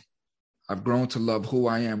 you know. I've grown to love who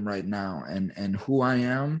I am right now. And who I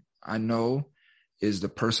am, I know, is the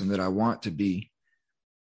person that I want to be.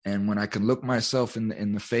 And when I can look myself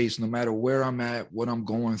in the face, no matter where I'm at, what I'm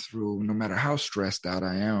going through, no matter how stressed out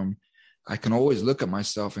I am, I can always look at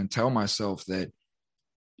myself and tell myself that,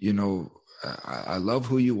 you know, I love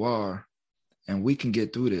who you are, and we can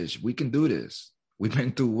get through this. We can do this. We've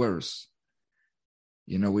been through worse.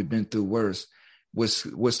 You know, we've been through worse. What's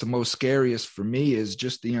the most scariest for me is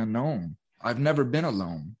just the unknown. I've never been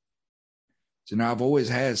alone. So now I've always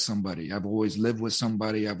had somebody. I've always lived with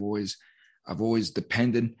somebody. I've always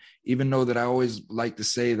depended, even though that I always like to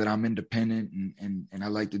say that I'm independent and I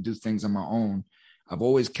like to do things on my own. I've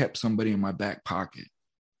always kept somebody in my back pocket,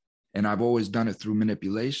 and I've always done it through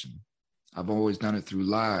manipulation. I've always done it through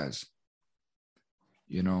lies,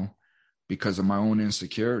 you know, because of my own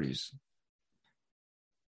insecurities.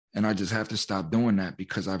 And I just have to stop doing that,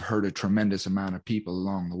 because I've hurt a tremendous amount of people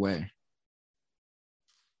along the way.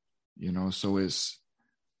 You know, so it's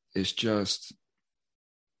just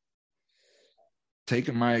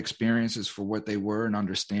taking my experiences for what they were and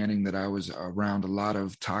understanding that I was around a lot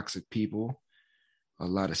of toxic people, a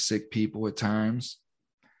lot of sick people at times,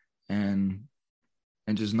 and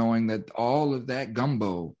just knowing that all of that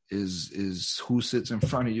gumbo is who sits in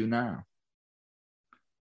front of you now.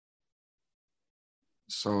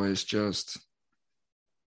 So it's just,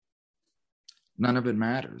 none of it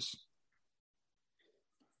matters.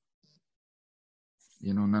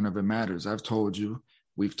 You know, none of it matters. I've told you,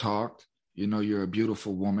 we've talked, you know, you're a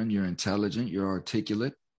beautiful woman, you're intelligent, you're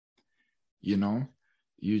articulate, you know,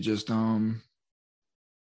 you just,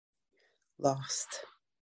 Lost.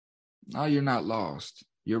 No, you're not lost.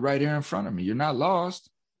 You're right here in front of me. You're not lost.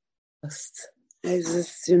 Lost. I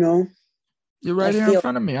just, you know. You're right here in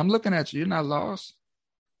front of me. I'm looking at you. You're not lost.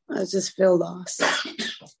 I just feel lost.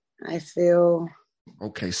 I feel.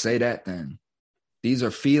 Okay, say that then. These are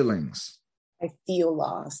feelings. I feel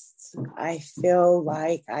lost. I feel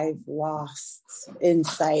like I've lost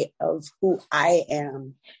insight of who I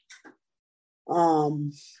am.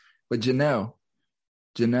 But Janelle,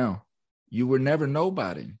 you were never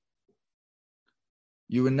nobody.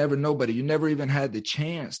 You were never nobody. You never even had the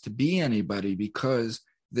chance to be anybody, because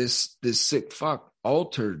this sick fuck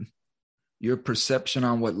altered your perception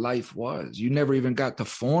on what life was. You never even got to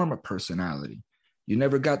form a personality. You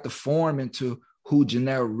never got to form into who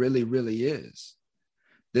Janelle really, really is.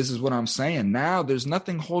 This is what I'm saying. Now there's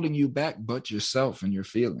nothing holding you back but yourself and your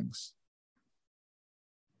feelings.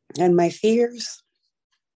 And my fears.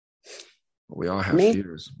 We all have Me?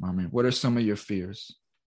 fears, mommy. What are some of your fears?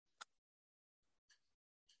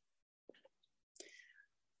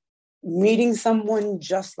 Meeting someone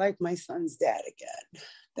just like my son's dad again.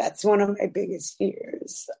 That's one of my biggest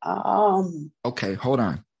fears. Okay, hold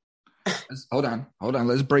on. Hold on.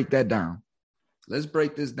 Let's break that down. Let's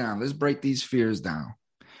break this down. Let's break these fears down.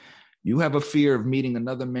 You have a fear of meeting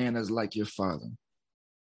another man that's like your father.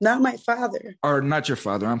 Not my father. Or not your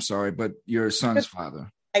father, I'm sorry, but your son's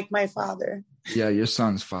father. Like my father. Yeah, your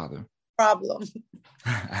son's father. Problem.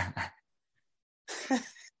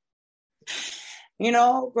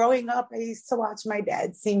 Growing up, I used to watch my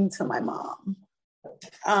dad sing to my mom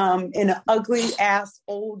in an ugly ass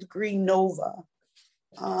old green Nova.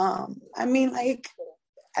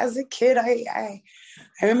 As a kid, I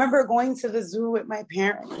remember going to the zoo with my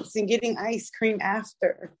parents and getting ice cream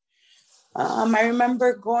after. I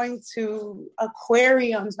remember going to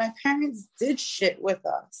aquariums. My parents did shit with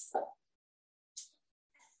us.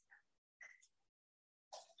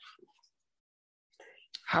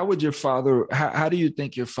 How do you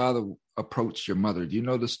think your father approached your mother? Do you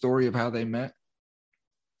know the story of how they met?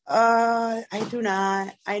 I do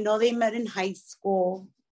not. I know they met in high school.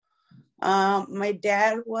 My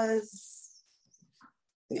dad was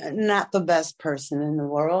not the best person in the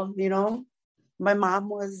world, My mom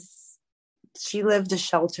she lived a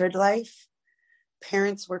sheltered life.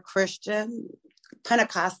 Parents were Christian,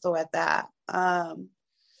 Pentecostal at that.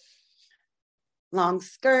 Long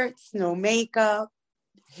skirts, no makeup,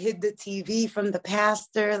 hid the TV from the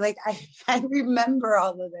pastor. I remember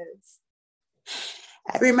all of this.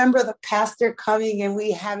 I remember the pastor coming and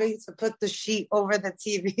we having to put the sheet over the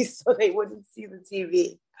TV so they wouldn't see the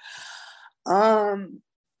TV.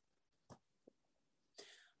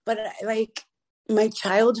 But my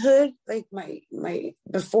childhood,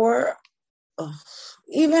 before,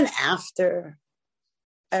 even after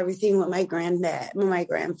everything with my granddad, with my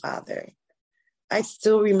grandfather, I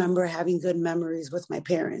still remember having good memories with my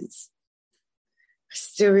parents. I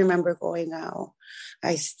still remember going out.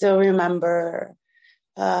 I still remember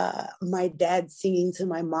my dad singing to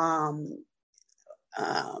my mom.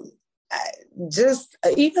 Just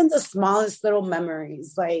even the smallest little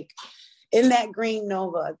memories, like in that green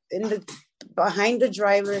Nova, behind the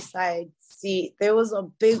driver's side seat, there was a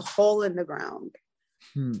big hole in the ground.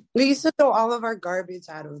 We used to throw all of our garbage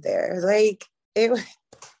out of there. It was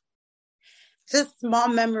just small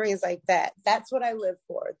memories like that. That's what I live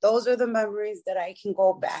for. Those are the memories that I can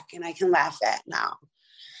go back and I can laugh at now.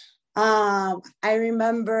 I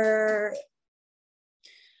remember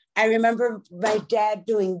my dad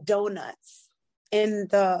doing donuts in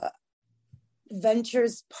the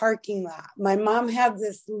Ventures parking lot. My mom had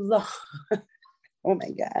this long, oh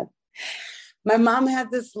my God. My mom had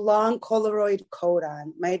this long Polaroid coat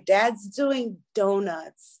on. My dad's doing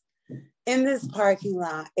donuts in this parking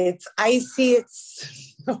lot. It's icy,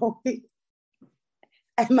 it's snowy.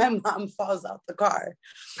 And my mom falls out the car.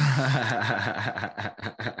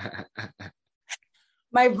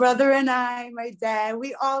 My brother and I, my dad,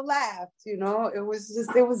 we all laughed, it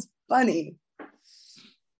was funny.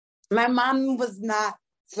 My mom was not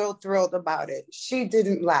so thrilled about it. She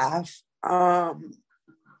didn't laugh. I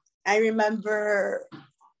remember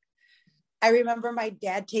my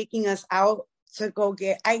dad taking us out to go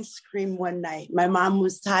get ice cream one night. My mom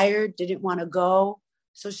was tired, didn't want to go,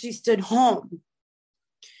 so she stood home.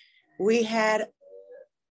 We had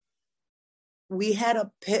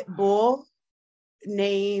a pit bull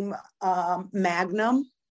named Magnum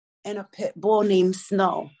and a pit bull named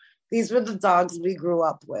Snow. These were the dogs we grew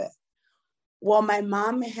up with. Well, my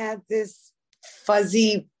mom had this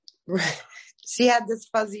fuzzy robe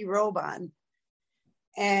on,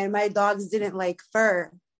 and my dogs didn't like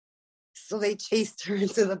fur. So they chased her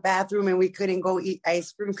into the bathroom and we couldn't go eat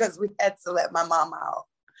ice cream because we had to let my mom out.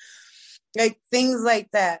 Things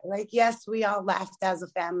like that. Yes, we all laughed as a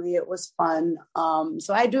family. It was fun.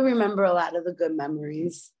 So I do remember a lot of the good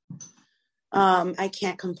memories. I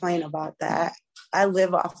can't complain about that. I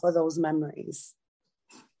live off of those memories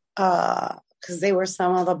because they were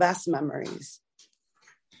some of the best memories.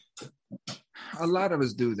 A lot of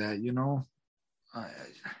us do that,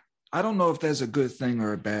 I don't know if that's a good thing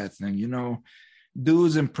or a bad thing.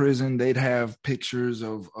 Dudes in prison, they'd have pictures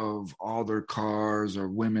of all their cars or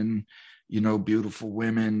women, beautiful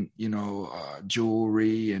women,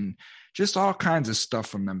 jewelry and just all kinds of stuff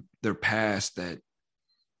from their past that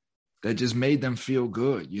just made them feel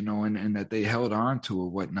good, and that they held on to or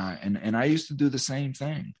whatnot. And I used to do the same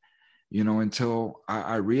thing, until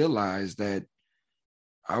I realized that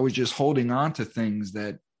I was just holding on to things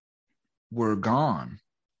that were gone,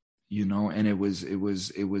 and it was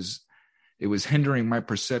it was hindering my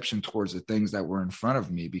perception towards the things that were in front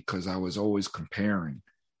of me because I was always comparing.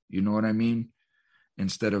 You know what I mean?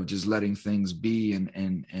 Instead of just letting things be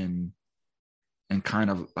and kind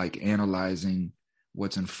of like analyzing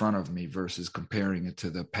what's in front of me versus comparing it to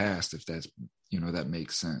the past, if that's, that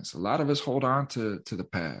makes sense. A lot of us hold on to the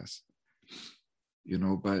past,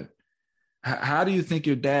 but how do you think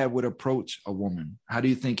your dad would approach a woman? How do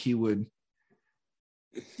you think he would,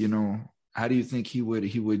 how do you think he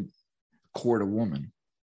would court a woman?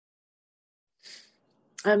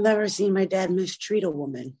 I've never seen my dad mistreat a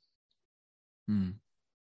woman.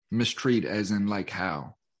 Mistreat as in like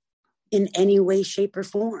how? In any way, shape, or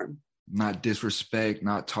form. Not disrespect,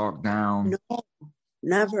 not talk down. No,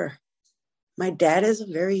 never. My dad is a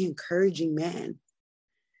very encouraging man.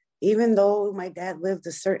 Even though my dad lived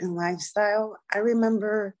a certain lifestyle, I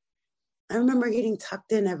remember getting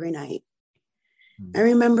tucked in every night. I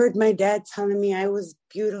remembered my dad telling me I was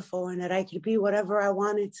beautiful and that I could be whatever I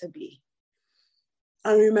wanted to be.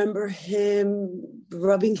 I remember him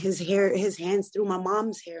rubbing his hands through my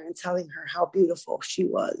mom's hair and telling her how beautiful she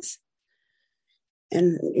was.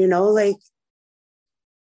 And,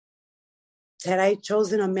 had I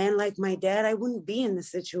chosen a man like my dad, I wouldn't be in the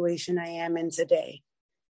situation I am in today.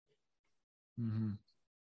 Mm-hmm.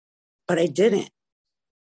 But I didn't.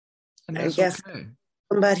 And that's I guess okay.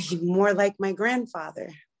 Somebody more like my grandfather.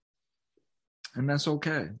 And that's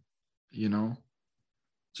okay.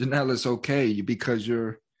 Janelle, it's okay because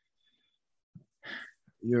your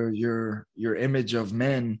image of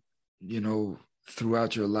men,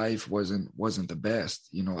 throughout your life wasn't the best,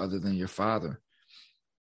 other than your father.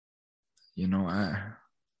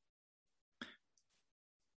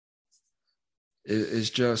 It's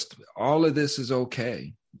just all of this is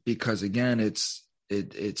okay because again, it's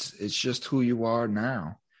just who you are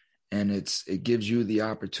now, and it gives you the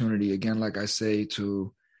opportunity again, like I say,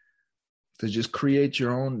 to just create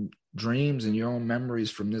your own dreams and your own memories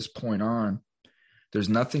from this point on. There's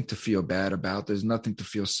nothing to feel bad about. There's nothing to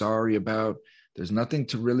feel sorry about. There's nothing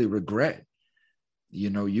to really regret.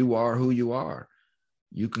 You are who you are.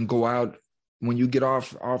 You can go out when you get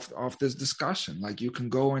off this discussion, like you can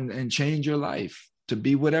go and change your life to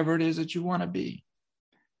be whatever it is that you want to be.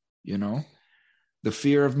 The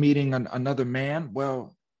fear of meeting another man.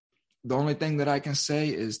 Well, the only thing that I can say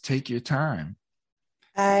is take your time.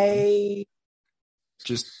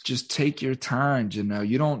 Just take your time, Janelle.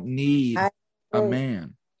 You don't need a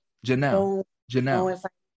man. Janelle. If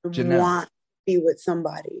I want to be with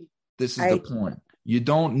somebody. This is the point. You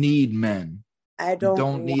don't need men. You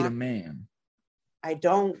don't need a man. I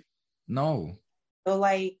don't. No. Feel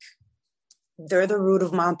like they're the root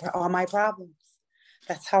of all my problems.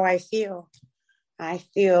 That's how I feel. I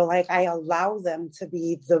feel like I allow them to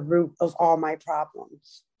be the root of all my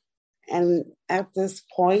problems. And at this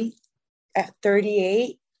point, at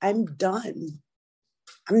 38, I'm done.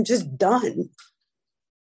 I'm just done.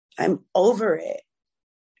 I'm over it.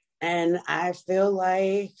 And I feel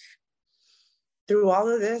like through all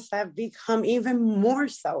of this, I've become even more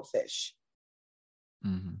selfish.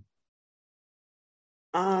 Mm-hmm.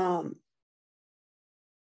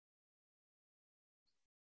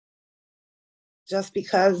 Just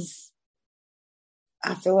because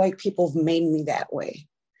I feel like people have made me that way.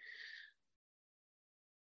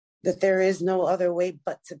 That there is no other way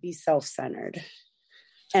but to be self-centered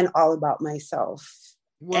and all about myself.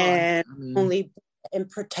 Only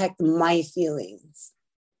protect my feelings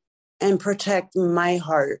and protect my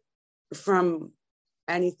heart from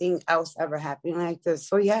anything else ever happening like this.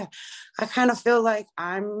 So yeah, I kind of feel like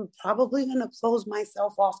I'm probably going to close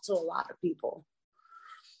myself off to a lot of people.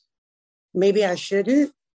 Maybe I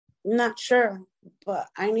shouldn't, not sure, but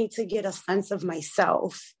I need to get a sense of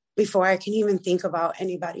myself before I can even think about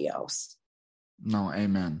anybody else. No,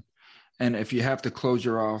 amen. And if you have to close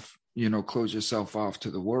yourself off to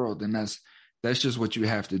the world, then that's just what you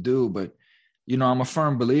have to do. But, I'm a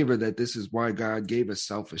firm believer that this is why God gave us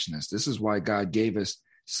selfishness. This is why God gave us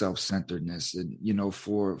self-centeredness and,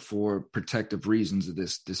 for protective reasons of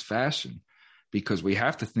this fashion, because we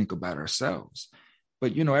have to think about ourselves.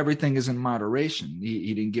 But, everything is in moderation.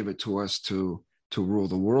 He didn't give it to us to rule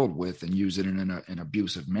the world with and use it in an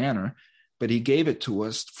abusive manner, but he gave it to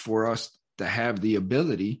us for us to have the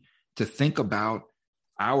ability to think about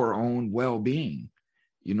our own well-being,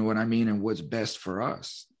 you know what I mean, and what's best for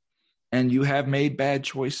us. And you have made bad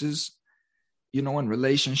choices, in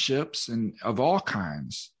relationships and of all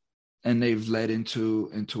kinds, and they've led into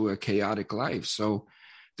a chaotic life. So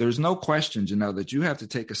there's no question, Janelle, that you have to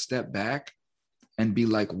take a step back and be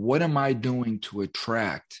like, what am I doing to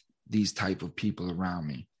attract these type of people around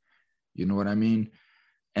me? You know what I mean?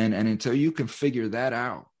 And until you can figure that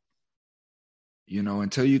out,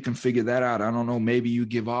 Until you can figure that out. I don't know, maybe you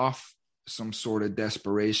give off some sort of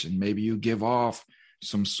desperation. Maybe you give off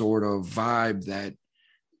some sort of vibe that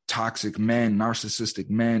toxic men, narcissistic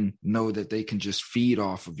men know that they can just feed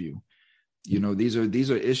off of you. These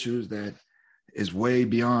are issues that is way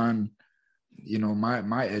beyond,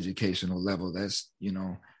 my educational level. That's,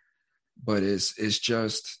 but it's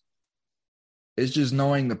just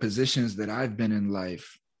knowing the positions that I've been in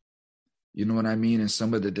life. You know what I mean? And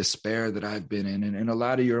some of the despair that I've been in. And a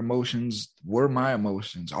lot of your emotions are my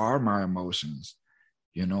emotions.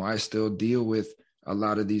 I still deal with a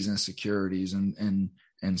lot of these insecurities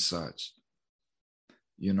and such.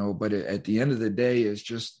 But at the end of the day, it's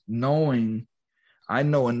just knowing I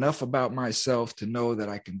know enough about myself to know that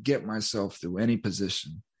I can get myself through any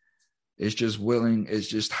position. It's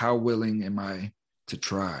just how willing am I to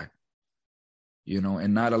try?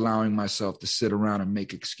 And not allowing myself to sit around and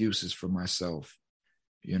make excuses for myself.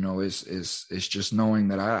 It's just knowing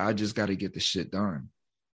that I just got to get the shit done,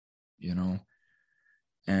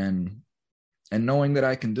 and knowing that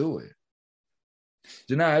I can do it.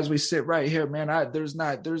 As we sit right here, man, there's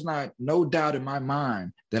no doubt in my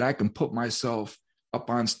mind that I can put myself up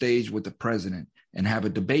on stage with the president and have a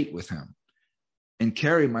debate with him and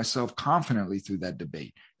carry myself confidently through that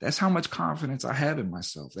debate. That's how much confidence I have in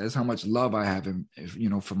myself. That's how much love I have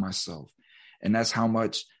for myself. And that's how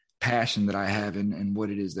much passion that I have in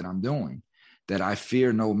what it is that I'm doing, that I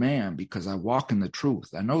fear no man because I walk in the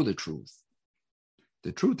truth. I know the truth.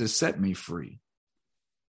 The truth has set me free,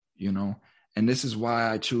 and this is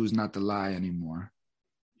why I choose not to lie anymore,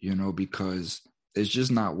 because it's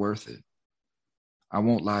just not worth it. I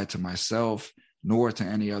won't lie to myself nor to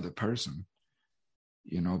any other person.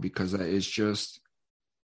 Because it's just,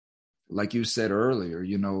 like you said earlier,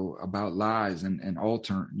 about lies and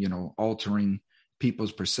altering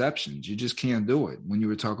people's perceptions. You just can't do it. When you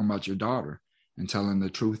were talking about your daughter and telling the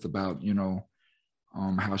truth about,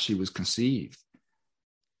 how she was conceived.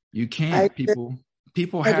 You can't.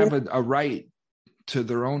 People have a right to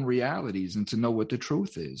their own realities and to know what the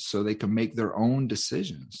truth is so they can make their own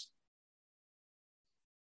decisions.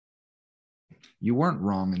 You weren't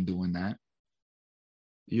wrong in doing that.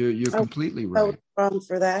 You're completely right. I was wrong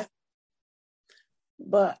for that.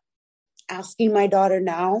 But asking my daughter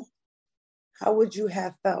now, how would you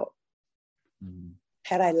have felt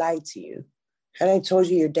had I lied to you? Had I told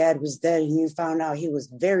you your dad was dead and you found out he was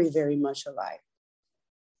very, very much alive?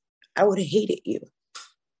 I would have hated you.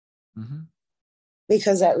 Mm-hmm.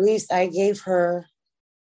 Because at least I gave her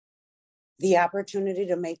the opportunity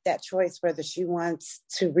to make that choice whether she wants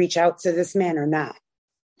to reach out to this man or not.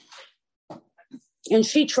 And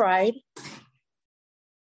she tried.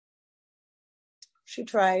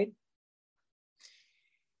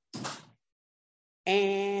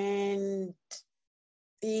 And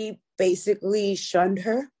he basically shunned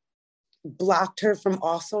her, blocked her from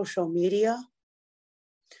all social media.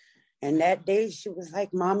 And that day she was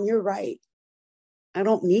like, Mom, you're right. I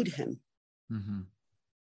don't need him. Mm-hmm.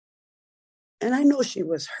 And I know she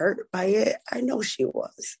was hurt by it. I know she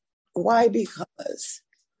was. Why? Because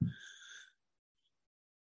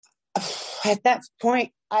at that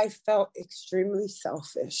point, I felt extremely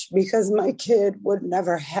selfish because my kid would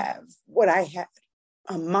never have what I had,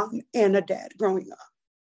 a mom and a dad growing up.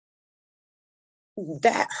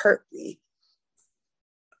 That hurt me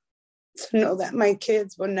to know that my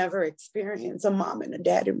kids would never experience a mom and a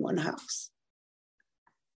dad in one house.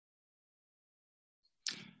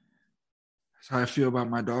 That's how I feel about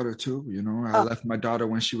my daughter too. I left my daughter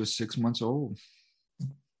when she was 6 months old.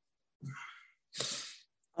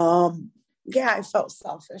 Yeah, I felt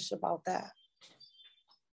selfish about that.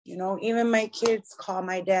 Even my kids call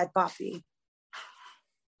my dad Papi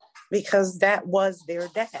because that was their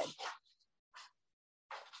dad.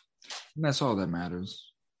 And that's all that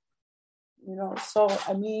matters. So,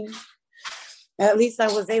 at least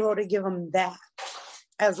I was able to give him that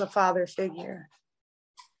as a father figure.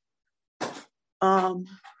 Because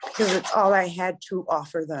it's all I had to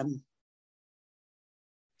offer them.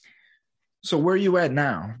 So where are you at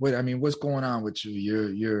now? What's going on with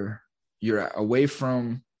you? You're away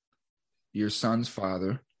from your son's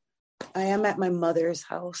father. I am at my mother's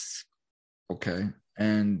house. Okay.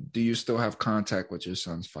 And do you still have contact with your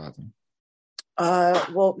son's father?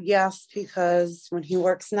 Well, yes, because when he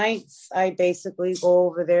works nights, I basically go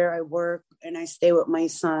over there, I work, and I stay with my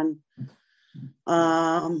son.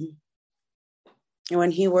 And when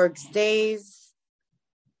he works days,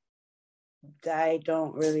 I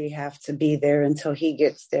don't really have to be there until he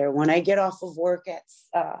gets there. When I get off at work at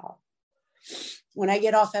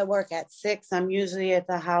 6, I'm usually at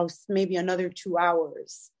the house maybe another 2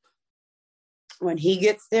 hours. When he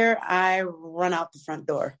gets there, I run out the front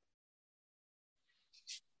door.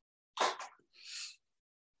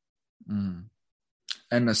 Mm.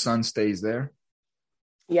 And the son stays there?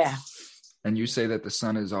 Yeah. And you say that the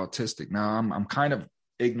son is autistic. Now, I'm kind of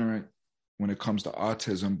ignorant when it comes to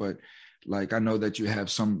autism, but like I know that you have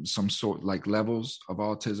some sort like levels of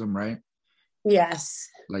autism, right? Yes.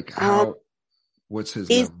 Like how? What's his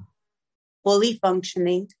he's level? fully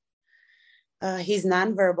functioning. He's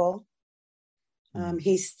nonverbal.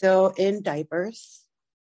 He's still in diapers.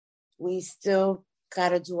 We still got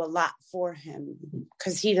to do a lot for him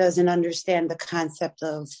because he doesn't understand the concept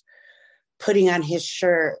of putting on his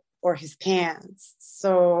shirt or his pants.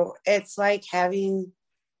 So it's like having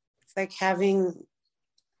a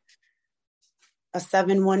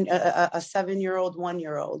 7-year-old,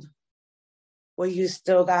 1-year-old, where you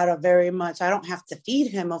still gotta very much. I don't have to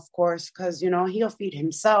feed him, of course, because he'll feed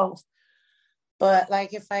himself. But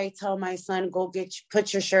like if I tell my son,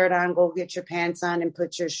 put your shirt on, go get your pants on, and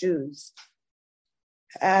put your shoes,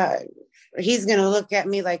 he's gonna look at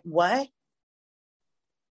me like, what?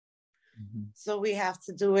 Mm-hmm. So we have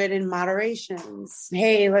to do it in moderations.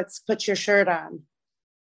 Hey, let's put your shirt on.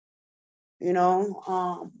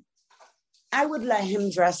 I would let him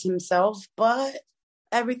dress himself, but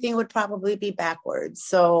everything would probably be backwards.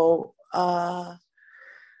 So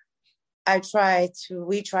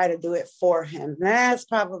we try to do it for him. That's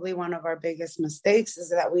probably one of our biggest mistakes, is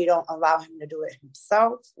that we don't allow him to do it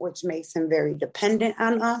himself, which makes him very dependent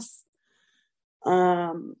on us.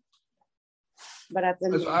 But at the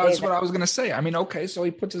end of the day, that's what I was going to say. I mean, okay, so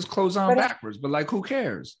he puts his clothes on backwards, but like, who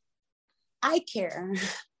cares? I care.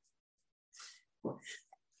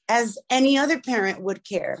 As any other parent would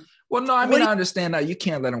care. Well, no, I mean, I understand that you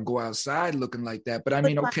can't let him go outside looking like that. But I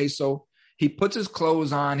mean, okay, so he puts his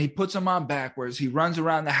clothes on, he puts them on backwards. He runs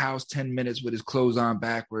around the house 10 minutes with his clothes on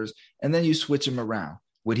backwards, and then you switch him around.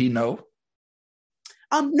 Would he know?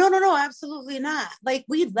 No, absolutely not. Like,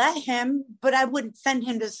 we'd let him, but I wouldn't send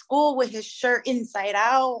him to school with his shirt inside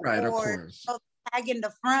out, right? Of course, tag in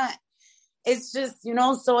the front. It's just,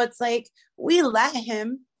 so it's like we let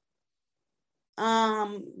him.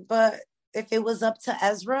 But if it was up to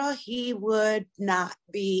Ezra, he would not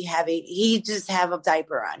be he'd just have a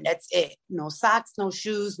diaper on. That's it. No socks, no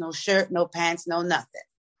shoes, no shirt, no pants, no nothing.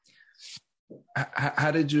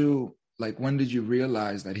 How did you, when did you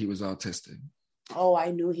realize that he was autistic? Oh,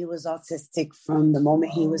 I knew he was autistic from the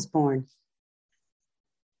moment he was born.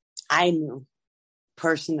 I knew.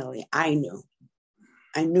 Personally, I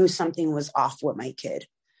knew something was off with my kid.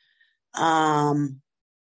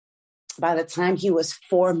 By the time he was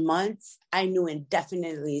 4 months, I knew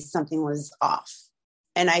indefinitely something was off.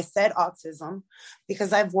 And I said autism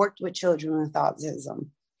because I've worked with children with autism.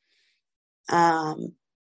 So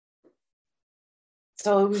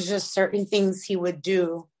it was just certain things he would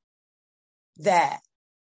do that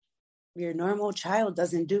your normal child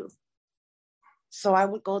doesn't do. So I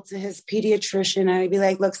would go to his pediatrician and I'd be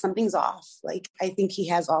like, look, something's off. Like, I think he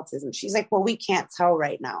has autism. She's like, well, we can't tell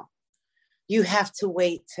right now. You have to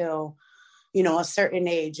wait till, a certain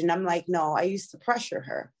age. And I'm like, no, I used to pressure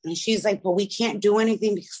her. And she's like, well, we can't do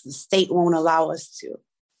anything because the state won't allow us to.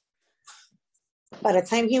 By the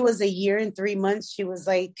time he was 1 year and 3 months,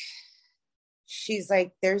 she's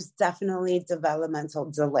like, there's definitely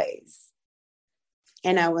developmental delays.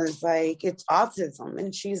 And I was like, it's autism.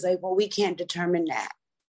 And she's like, well, we can't determine that.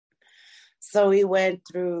 So we went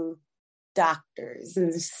through doctors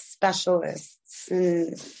and specialists,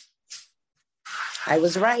 and I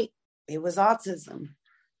was right. It was autism.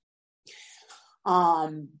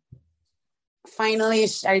 Finally,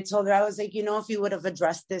 I told her, I was like, if you would have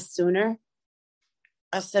addressed this sooner,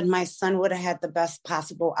 I said, my son would have had the best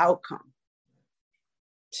possible outcome.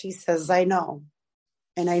 She says, I know.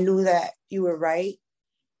 And I knew that you were right.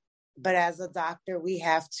 But as a doctor, we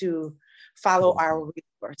have to follow our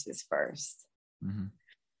resources first. Mm-hmm.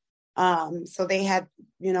 So they had,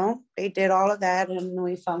 they did all of that, and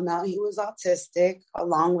we found out he was autistic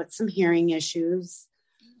along with some hearing issues.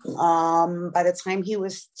 By the time he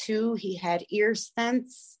was 2, he had ear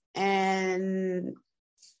stents and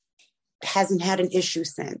hasn't had an issue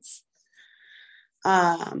since.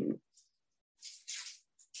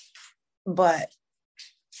 But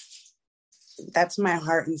that's my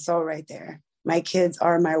heart and soul right there. My kids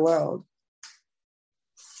are my world.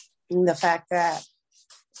 And the fact that,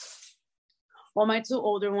 my 2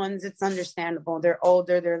 older ones, it's understandable. They're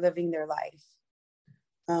older, they're living their life.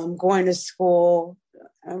 Going to school,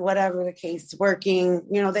 whatever the case, working,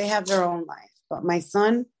 they have their own life. But my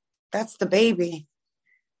son, that's the baby.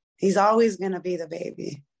 He's always going to be the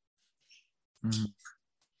baby. Mm-hmm.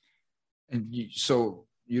 And so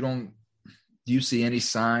you don't, Do you see any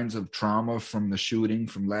signs of trauma from the shooting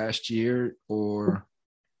from last year, or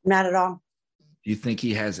Not at all. do you think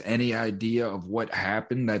he has any idea of what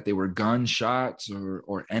happened, that they were gunshots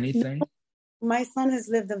or anything? My son has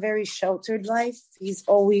lived a very sheltered life. He's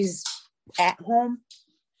always at home.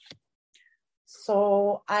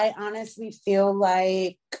 So I honestly feel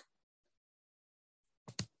like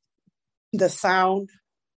the sound,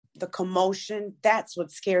 the commotion, that's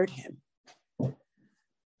what scared him.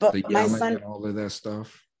 But The my yelling son, and all of that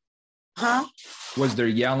stuff. huh? Was there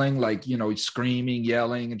yelling, like, screaming,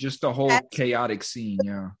 yelling, and just the whole chaotic scene?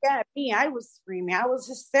 Yeah. Yeah, me, I was screaming. I was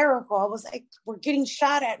hysterical. I was like, we're getting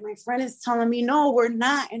shot at. My friend is telling me, no, we're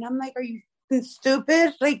not. And I'm like, are you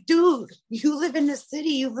stupid? Like, dude, you live in the city.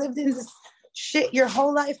 You've lived in this shit your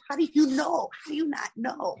whole life. How do you know? How do you not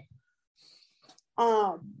know?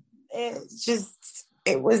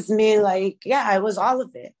 It was me, like, yeah, it was all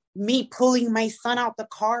of it. Me pulling my son out the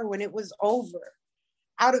car when it was over,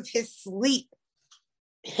 out of his sleep.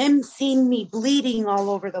 Him seeing me bleeding all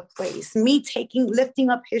over the place, me lifting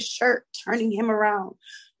up his shirt, turning him around,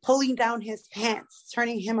 pulling down his pants,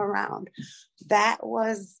 turning him around. That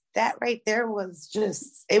right there was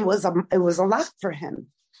just, it was a lot for him.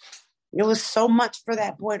 It was so much for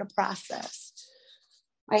that boy to process.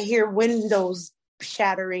 I hear windows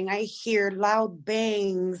shattering. I hear loud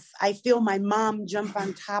bangs. I feel my mom jump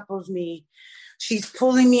on top of me. She's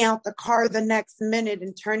pulling me out the car the next minute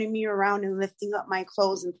and turning me around and lifting up my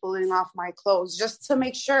clothes and pulling off my clothes just to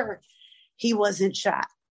make sure he wasn't shot.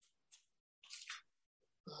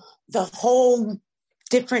 The whole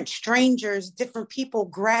different strangers, different people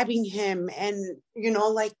grabbing him and,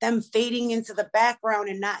 like them fading into the background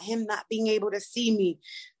and him not being able to see me.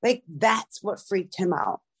 Like, that's what freaked him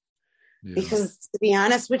out. Yeah. Because to be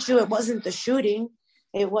honest with you, it wasn't the shooting.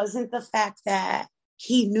 It wasn't the fact that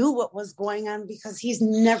he knew what was going on, because he's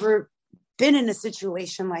never been in a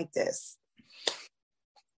situation like this.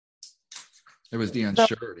 It was the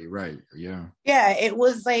uncertainty, right? Yeah. Yeah, it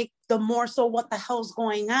was like the more so what the hell's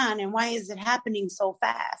going on and why is it happening so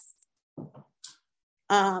fast?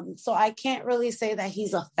 So I can't really say that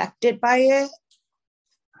he's affected by it.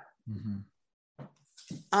 Mm-hmm.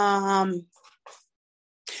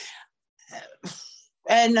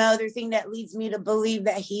 Another thing that leads me to believe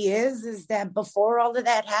that he is that before all of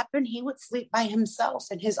that happened, he would sleep by himself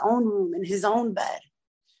in his own room, in his own bed.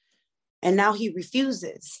 And now he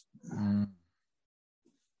refuses. Mm.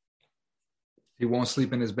 He won't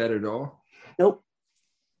sleep in his bed at all? Nope.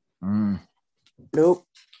 Mm. Nope.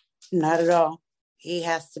 Not at all. He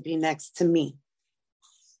has to be next to me.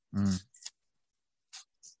 Mm.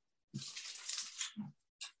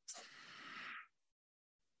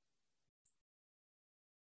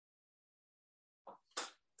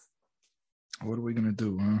 What are we going to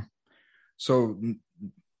do, huh? So,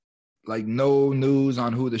 like, no news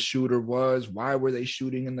on who the shooter was. Why were they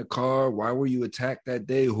shooting in the car? Why were you attacked that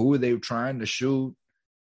day? Who were they trying to shoot?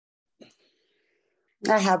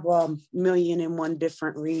 I have 1,000,001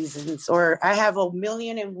 different reasons, or I have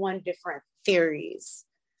 1,000,001 different theories.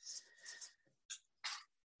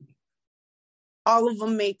 All of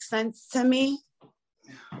them make sense to me,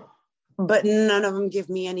 but none of them give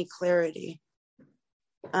me any clarity.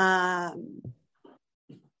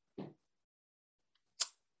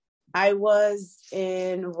 I was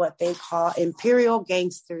in what they call Imperial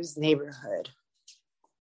Gangsters neighborhood.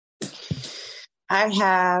 I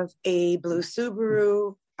have a blue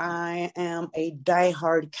Subaru. I am a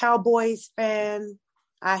diehard Cowboys fan.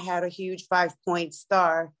 I had a huge 5-point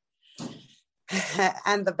star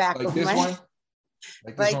on the back of my one?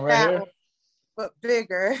 Like this one right here? But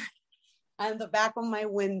bigger on the back of my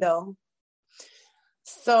window.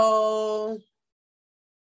 So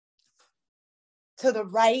to the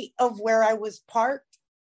right of where I was parked,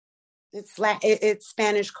 it's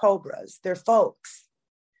Spanish Cobras. They're folks.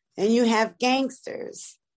 And you have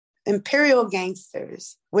gangsters, Imperial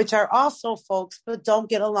Gangsters, which are also folks, but don't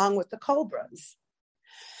get along with the Cobras.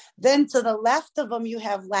 Then to the left of them, you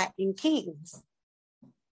have Latin Kings.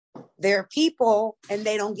 They're people, and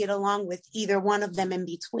they don't get along with either one of them in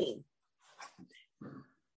between.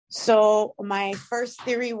 So my first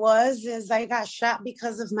theory is I got shot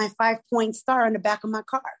because of my 5-point star on the back of my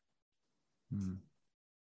car. Mm.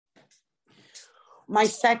 My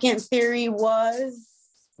second theory was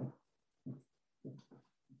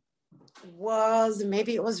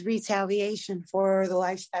maybe it was retaliation for the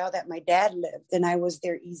lifestyle that my dad lived, and I was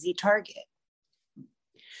their easy target.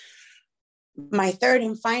 My third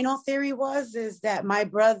and final theory is that my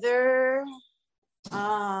brother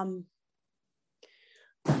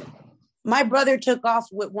took off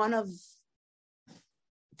with one of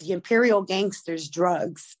the Imperial Gangsters'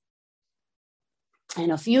 drugs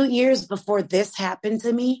And a few years before this happened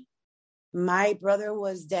to me, my brother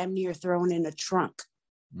was damn near thrown in a trunk.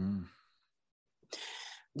 Mm.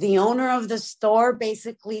 The owner of the store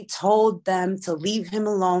basically told them to leave him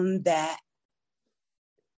alone, that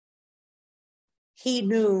he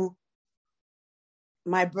knew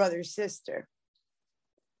my brother's sister.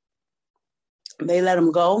 They let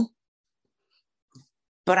him go.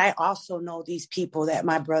 But I also know these people that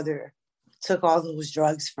my brother took all those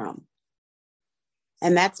drugs from.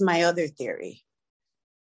 And that's my other theory.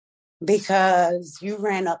 Because you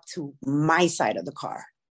ran up to my side of the car.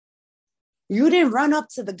 You didn't run up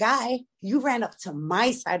to the guy. You ran up to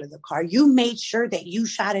my side of the car. You made sure that you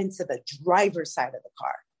shot into the driver's side of the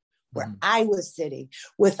car where I was sitting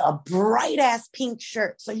with a bright ass pink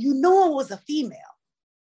shirt. So you know it was a female.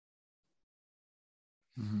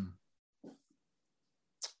 Mm-hmm.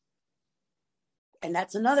 And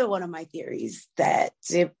that's another one of my theories,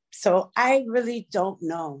 so I really don't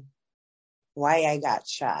know why I got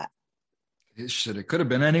shot. It could have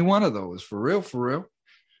been any one of those, for real, for real.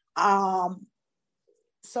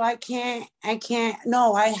 So I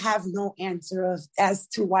have no answer as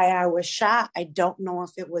to why I was shot. I don't know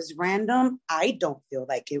if it was random. I don't feel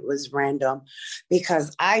like it was random,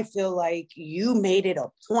 because I feel like you made it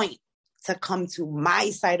a point to come to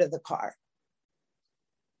my side of the car.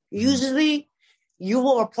 Usually you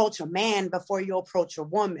will approach a man before you approach a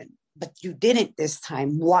woman, but you didn't this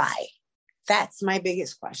time. Why? That's my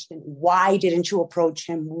biggest question. Why didn't you approach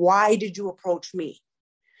him? Why did you approach me?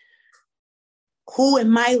 Who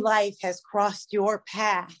in my life has crossed your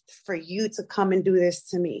path for you to come and do this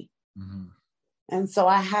to me? Mm-hmm. And so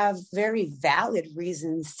I have very valid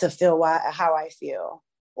reasons to feel how I feel,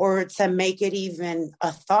 or to make it even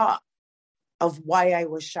a thought of why I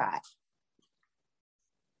was shot.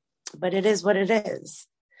 But it is what it is.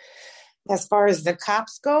 As far as the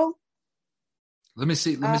cops go, let me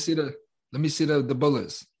see the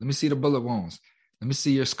bullets. Let me see the bullet wounds. Let me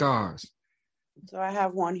see your scars. So I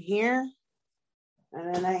have one here,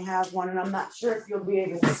 and then I have one, and I'm not sure if you'll be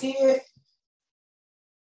able to see it.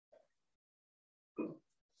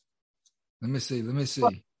 Let me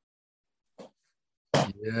see.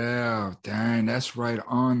 Yeah, dang, that's right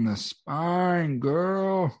on the spine,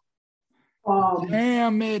 girl.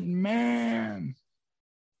 Damn it, man.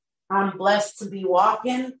 I'm blessed to be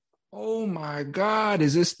walking. Oh my God.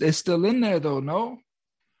 It's still in there though, no?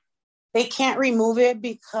 They can't remove it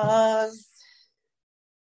because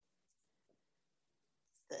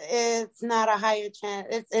it's not a higher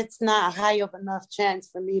chance. It's not a high of enough chance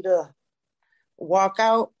for me to walk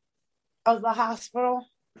out of the hospital.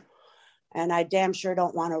 And I damn sure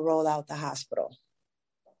don't want to roll out the hospital.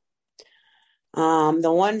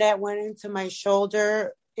 The one that went into my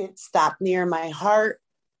shoulder, it stopped near my heart.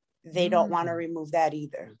 They don't want to remove that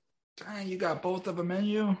either. Dang, you got both of them in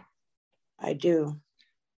you? I do.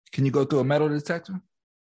 Can you go through a metal detector?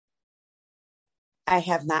 I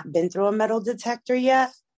have not been through a metal detector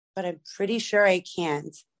yet, but I'm pretty sure I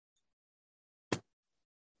can't.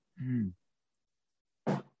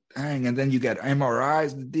 Dang, and then you got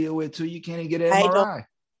MRIs to deal with too. You can't even get an MRI. I don't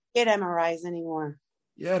get MRIs anymore.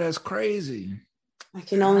 Yeah, that's crazy. I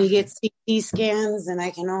can only get CT scans, and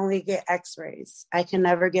I can only get x-rays. I can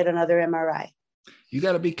never get another MRI. You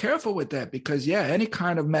got to be careful with that because, any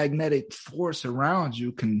kind of magnetic force around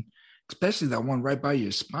you can, especially that one right by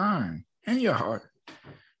your spine and your heart,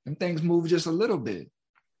 them things move just a little bit.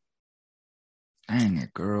 Dang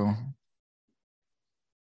it, girl.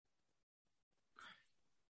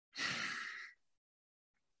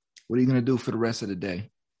 What are you going to do for the rest of the day?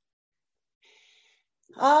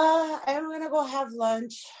 I'm going to go have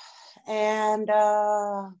lunch and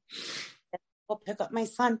go pick up my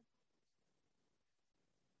son.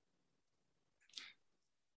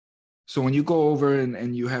 So when you go over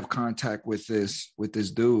and you have contact with this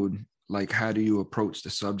dude, like how do you approach the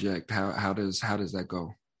subject? How does that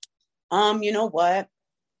go? You know what?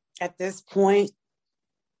 At this point,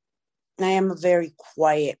 I am a very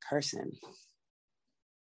quiet person.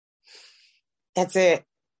 That's it.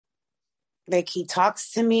 Like, he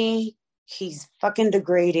talks to me, he's fucking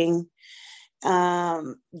degrading,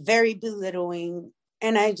 very belittling,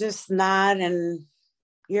 and I just nod and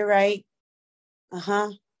you're right.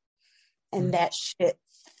 Uh-huh. And that shit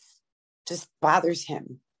just bothers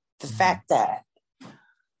him. The fact that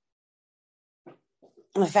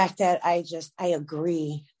I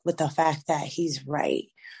agree with the fact that he's right.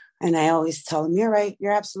 And I always tell him, you're right,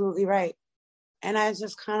 you're absolutely right. And I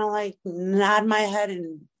just kind of like nod my head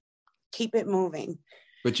and keep it moving.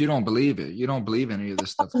 But you don't believe it. You don't believe any of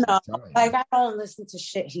this stuff. No, like I don't listen to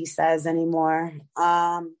shit he says anymore.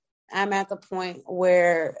 I'm at the point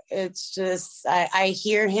where it's just, I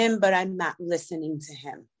hear him, but I'm not listening to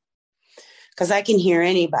him. Because I can hear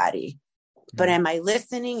anybody. But am I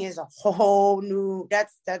listening is a whole new,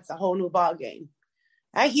 that's a whole new ball game.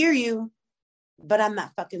 I hear you, but I'm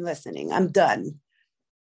not fucking listening. I'm done.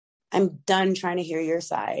 I'm done trying to hear your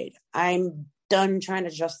side. I'm done trying to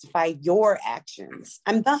justify your actions.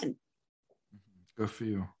 I'm done. Good for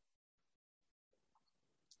you.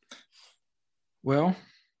 Well,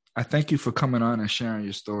 I thank you for coming on and sharing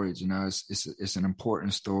your stories. You know, it's an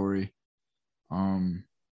important story. And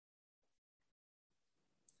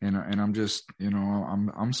I'm just, you know,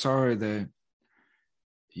 I'm sorry that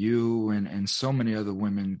you and so many other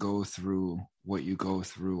women go through what you go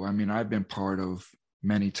through. I mean, I've been part of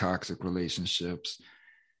many toxic relationships.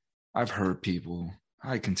 I've hurt people.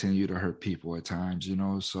 I continue to hurt people at times, you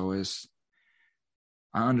know, so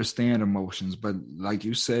I understand emotions, but like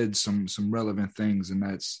you said, some relevant things, and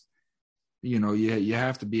that's, you know, you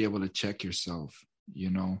have to be able to check yourself, you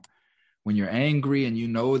know, when you're angry and you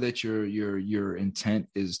know that your intent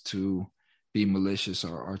is to be malicious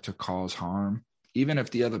or to cause harm, even if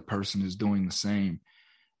the other person is doing the same.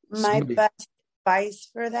 My best advice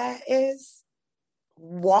for that is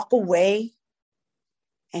walk away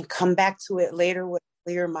and come back to it later with a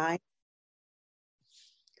clear mind.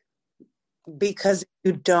 Because if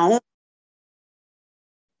you don't,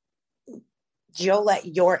 you'll let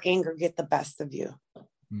your anger get the best of you.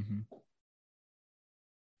 Mm-hmm.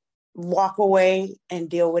 Walk away and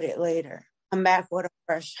deal with it later. Come back with a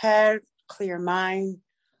fresh head, clear mind,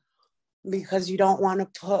 because you don't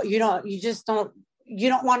want to you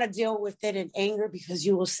don't want to deal with it in anger because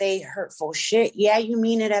you will say hurtful shit. Yeah, you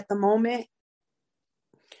mean it at the moment.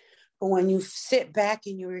 But when you sit back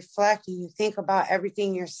and you reflect and you think about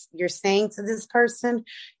everything you're saying to this person,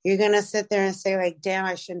 you're going to sit there and say, like, damn,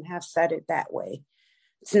 I shouldn't have said it that way.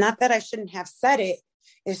 It's not that I shouldn't have said it.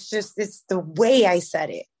 It's just, it's the way I said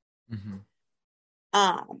it. Mm-hmm.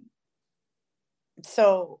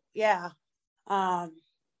 So yeah.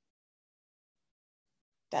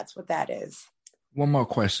 That's what that is. One more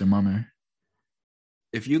question, Mama.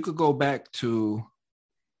 If you could go back to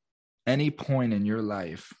any point in your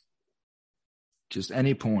life, just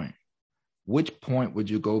any point, which point would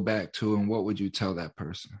you go back to and what would you tell that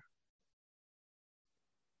person?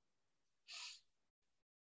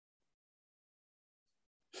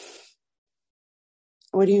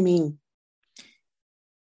 What do you mean?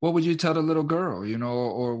 What would you tell the little girl, you know,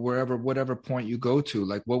 or whatever point you go to?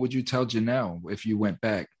 Like, what would you tell Janelle if you went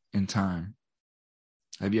back in time?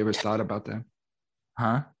 Have you ever thought about that?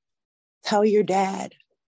 Huh? Tell your dad.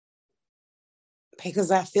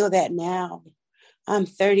 Because I feel that now. I'm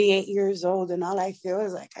 38 years old and all I feel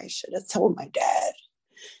is like I should have told my dad.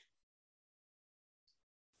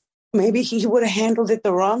 Maybe he would have handled it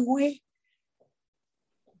the wrong way.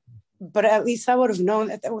 But at least I would have known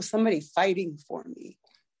that there was somebody fighting for me.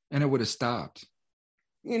 And it would have stopped.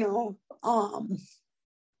 You know,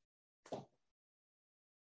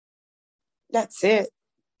 that's it.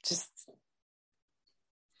 Just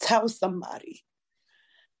tell somebody.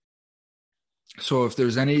 So if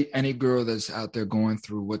there's any girl that's out there going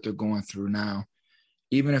through what they're going through now,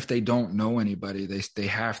 even if they don't know anybody, they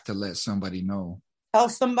have to let somebody know. Tell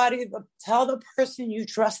somebody, tell the person you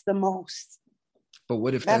trust the most. But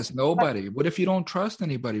what if that's nobody? What if you don't trust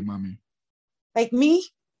anybody, Mommy? Like me?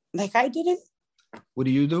 Like I didn't? What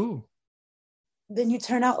do you do? Then you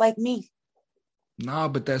turn out like me. No,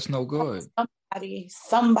 but that's no good.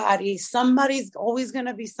 Somebody's always going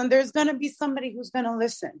to be there's going to be somebody who's going to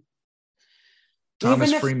listen.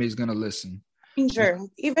 Thomas Freeman is going to listen. Stranger,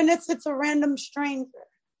 even if it's a random stranger,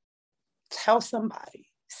 tell somebody.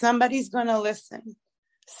 Somebody's going to listen.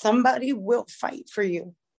 Somebody will fight for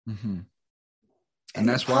you. Mm-hmm. And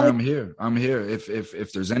that's why I'm here. I'm here.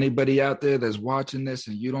 If there's anybody out there that's watching this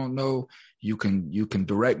and you don't know, you can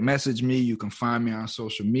direct message me. You can find me on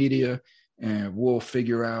social media and we'll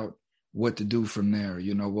figure out what to do from there.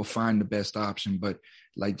 You know, we'll find the best option. But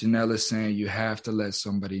like Janelle is saying, you have to let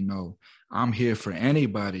somebody know. I'm here for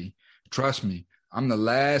anybody. Trust me, I'm the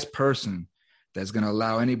last person that's going to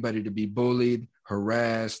allow anybody to be bullied,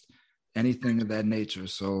 harassed, anything of that nature.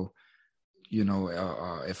 So, you know,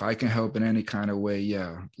 if I can help in any kind of way,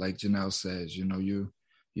 yeah, like Janelle says, you know, you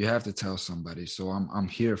have to tell somebody. So I'm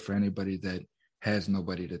here for anybody that has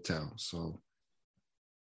nobody to tell. So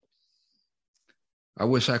I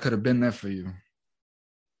wish I could have been there for you.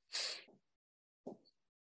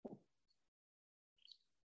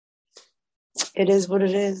 It is what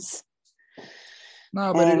it is.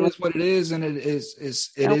 No, but it is what it is, and it is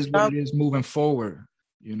what it is moving forward,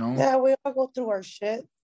 you know? Yeah, we all go through our shit.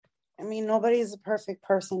 I mean, nobody's a perfect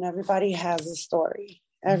person. Everybody has a story.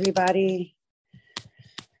 Everybody,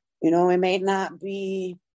 it may not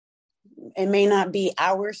be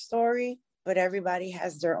our story, but everybody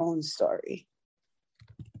has their own story.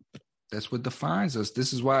 That's what defines us.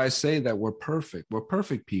 This is why I say that we're perfect. We're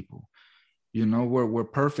perfect people. We're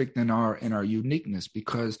perfect in our uniqueness,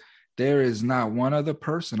 because there is not one other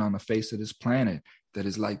person on the face of this planet that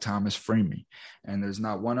is like Thomas Freeman. And there's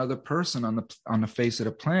not one other person on the face of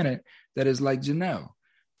the planet that is like Janelle.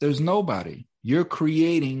 There's nobody. You're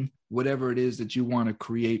creating whatever it is that you want to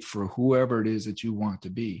create for whoever it is that you want to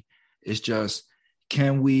be. It's just,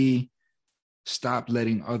 can we stop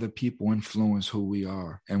letting other people influence who we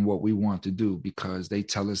are and what we want to do, because they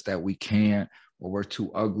tell us that we can't, or we're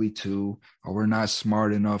too ugly to, or we're not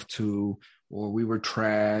smart enough to, or we were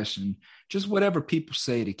trash, and just whatever people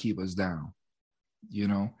say to keep us down.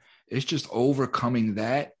 It's just overcoming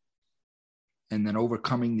that, and then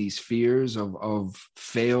overcoming these fears of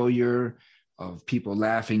failure, of people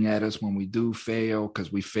laughing at us when we do fail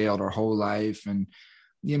because we failed our whole life. And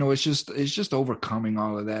it's just overcoming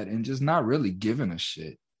all of that and just not really giving a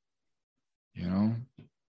shit. It's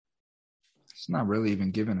not really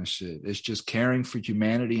even giving a shit. It's just caring for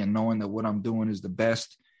humanity and knowing that what I'm doing is the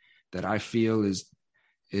best that I feel is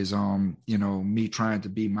me trying to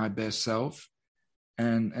be my best self,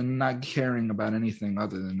 and not caring about anything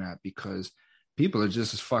other than that, because people are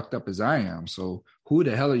just as fucked up as I am. So who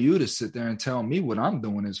the hell are you to sit there and tell me what I'm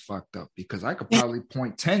doing is fucked up? Because I could probably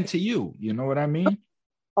point 10 to you. You know what I mean?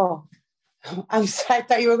 Oh, I'm sorry. I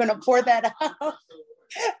thought you were going to pour that out.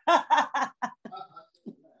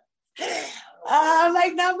 I'm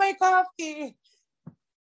like, not my coffee.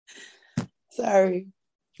 Sorry.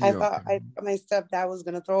 I thought my stepdad was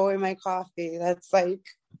going to throw away my coffee. That's like...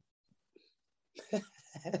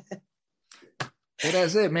 Well,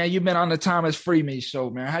 that's it, man. You've been on the Thomas Freeman show,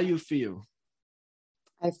 man. How you feel?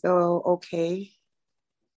 I feel okay.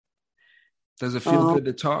 Does it feel good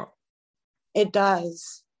to talk? It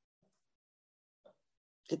does.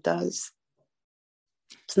 It does.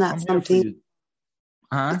 It's not something.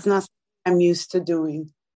 It's not something I'm used to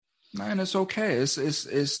doing. Man, it's okay.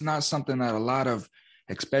 It's not something that a lot of,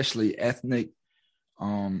 especially ethnic,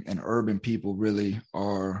 and urban people really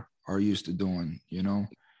are used to doing.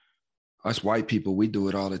 Us white people, we do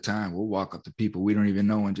it all the time. We'll walk up to people we don't even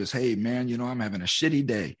know and just, hey, man, I'm having a shitty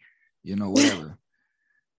day, whatever.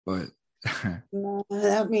 But no,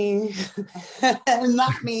 not me.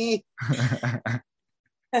 Not me.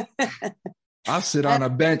 I'll sit on a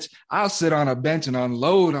bench and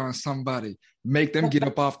unload on somebody, make them get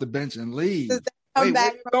up off the bench and leave. Wait, where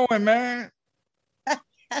you going, man?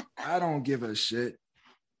 I don't give a shit.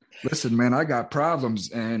 Listen, man, I got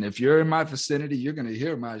problems. And if you're in my vicinity, you're going to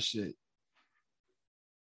hear my shit.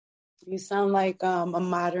 You sound like a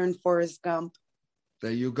modern Forrest Gump.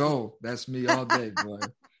 There you go. That's me all day, boy.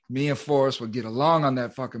 Me and Forrest would get along on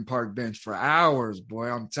that fucking park bench for hours, boy.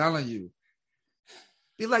 I'm telling you.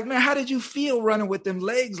 Be like, man, how did you feel running with them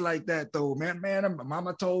legs like that, though, man? Man,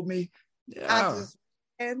 mama told me. Yeah. I just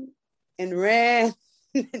ran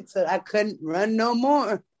until I couldn't run no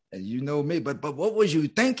more. And you know me, but what was you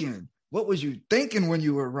thinking? What was you thinking when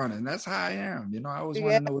you were running? That's how I am. I always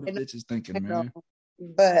want to know what the bitch is thinking, man.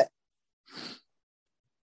 But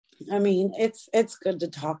I mean, it's good to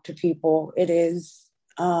talk to people. It is.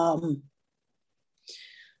 I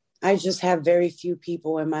just have very few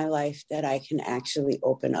people in my life that I can actually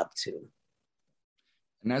open up to.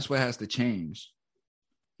 And that's what has to change.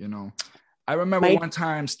 I remember one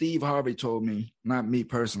time Steve Harvey told me, not me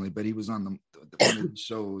personally, but he was on one of the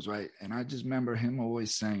shows, right? And I just remember him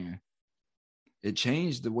always saying, it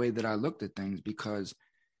changed the way that I looked at things, because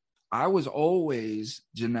I was always,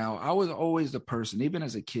 Janelle, I was always the person, even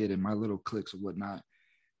as a kid in my little cliques or whatnot,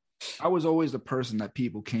 I was always the person that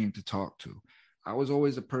people came to talk to. I was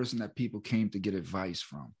always the person that people came to get advice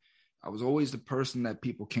from. I was always the person that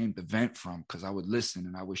people came to vent from, because I would listen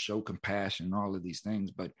and I would show compassion and all of these things.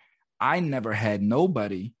 But I never had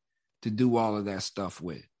nobody to do all of that stuff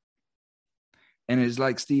with. And it's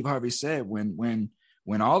like Steve Harvey said, when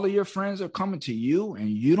all of your friends are coming to you and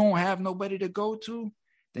you don't have nobody to go to,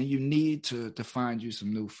 then you need to find you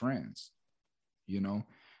some new friends,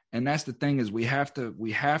 And that's the thing, is we have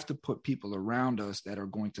to put people around us that are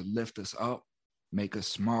going to lift us up, make us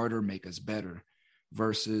smarter, make us better,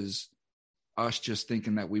 versus us just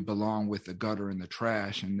thinking that we belong with the gutter and the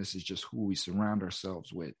trash, and this is just who we surround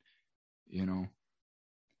ourselves with,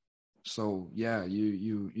 So yeah,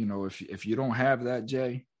 if you don't have that,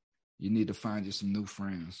 Jay, you need to find you some new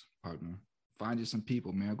friends, partner. Find you some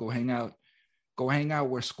people, man. Go hang out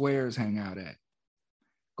where squares hang out at.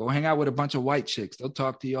 Go hang out with a bunch of white chicks. They'll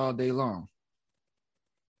talk to you all day long.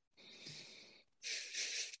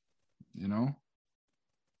 You know?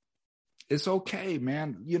 It's okay,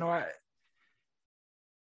 man. You know, I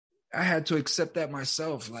had to accept that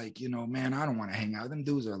myself. Like, you know, man, I don't want to hang out. Them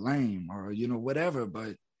dudes are lame or, you know, whatever.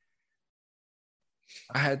 But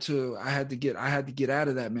I had to get out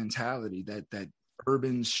of that mentality, that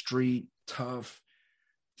urban street tough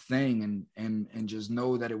thing and just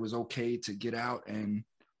know that it was okay to get out and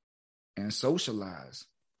socialize.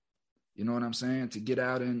 You know what I'm saying? To get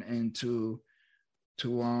out and to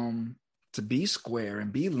be square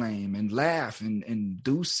and be lame and laugh and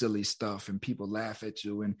do silly stuff and people laugh at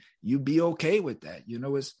you and you be okay with that. You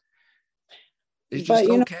know, it's just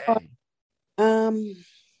okay.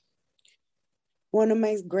 One of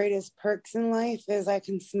my greatest perks in life is I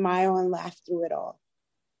can smile and laugh through it all.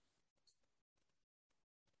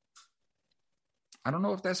 I don't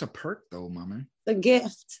know if that's a perk though, mama. A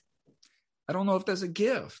gift. I don't know if that's a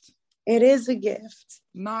gift. It is a gift.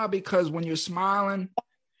 Nah, because when you're smiling,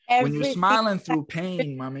 through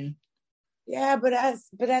pain, mommy. Yeah, but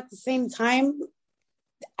at the same time,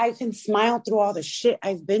 I can smile through all the shit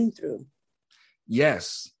I've been through.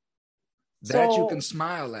 Yes. That you can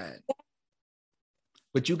smile at.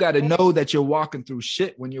 But you got to know that you're walking through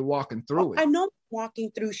shit when you're walking through it. I know I'm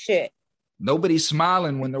walking through shit. Nobody's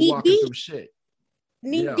smiling when they're walking through shit.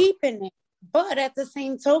 Knee deep in it. But at the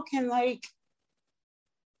same token, like,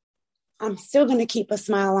 I'm still going to keep a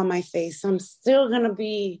smile on my face. I'm still going to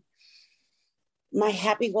be my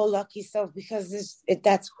happy-go-lucky self because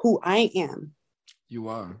that's who I am. You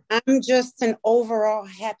are. I'm just an overall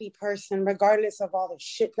happy person, regardless of all the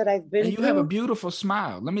shit that I've been through. And you have a beautiful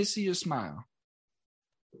smile. Let me see your smile.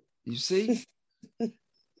 You see?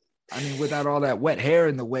 I mean, without all that wet hair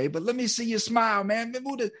in the way, but let me see your smile, man.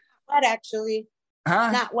 Wet, actually.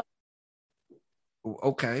 Huh? Not wet.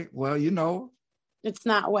 Okay. Well, you know. It's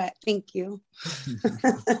not wet. Thank you.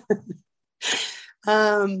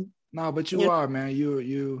 No, but you are, man.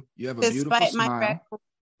 You have a beautiful smile.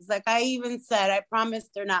 Like I even said, I promise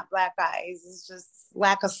they're not black eyes. It's just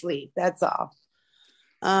lack of sleep. That's all.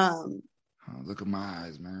 Look at my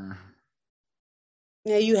eyes, man.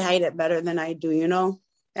 Yeah, you hide it better than I do, you know?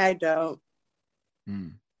 I don't.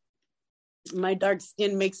 My dark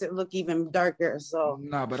skin makes it look even darker. So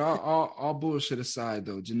no, but all bullshit aside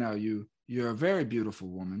though, Janelle, you're a very beautiful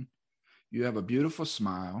woman. You have a beautiful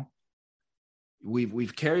smile.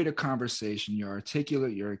 We've carried a conversation. You're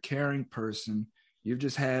articulate. You're a caring person. You've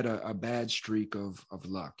just had a bad streak of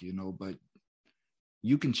luck, you know, but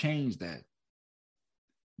you can change that.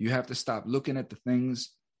 You have to stop looking at the things,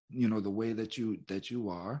 you know, the way that you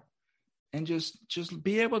are, and just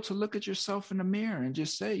be able to look at yourself in the mirror and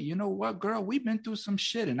just say, you know what, girl, we've been through some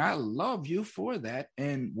shit and I love you for that.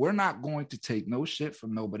 And we're not going to take no shit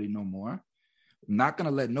from nobody no more. I'm not going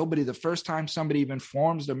to let nobody, the first time somebody even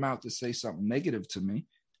forms their mouth to say something negative to me,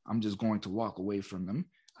 I'm just going to walk away from them.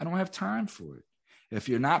 I don't have time for it. If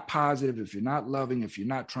you're not positive, if you're not loving, if you're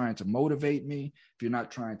not trying to motivate me, if you're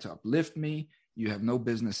not trying to uplift me, you have no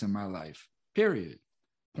business in my life, period.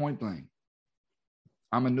 Point blank.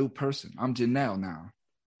 I'm a new person. I'm Janelle now.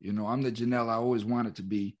 You know, I'm the Janelle I always wanted to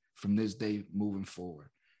be from this day moving forward.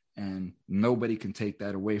 And nobody can take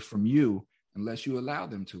that away from you unless you allow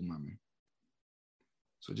them to, mommy.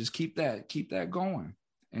 So just keep that going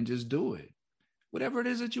and just do it. Whatever it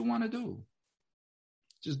is that you want to do,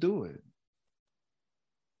 just do it.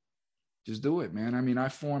 Just do it, man. I mean, I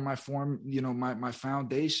form, you know, my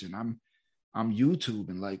foundation. I'm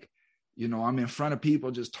YouTubing, like, you know, I'm in front of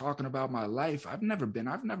people just talking about my life. I've never been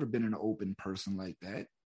an open person like that,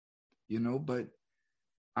 you know, but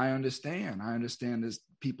I understand this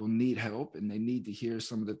people need help and they need to hear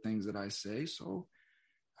some of the things that I say. So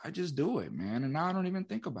I just do it, man. And now I don't even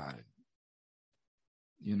think about it.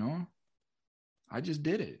 You know, I just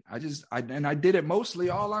did it. I did it mostly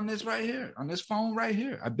all on this right here, on this phone right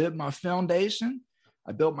here. I built my foundation,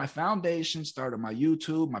 started my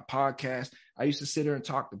YouTube, my podcast. I used to sit here and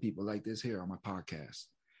talk to people like this here on my podcast,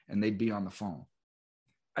 and they'd be on the phone.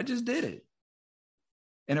 I just did it.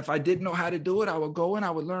 And if I didn't know how to do it, I would go and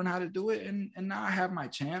I would learn how to do it. And now I have my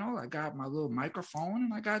channel. I got my little microphone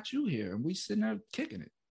and I got you here and we sitting there kicking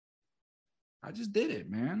it. I just did it,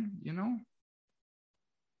 man. You know,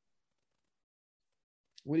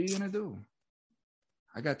 what are you going to do?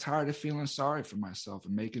 I got tired of feeling sorry for myself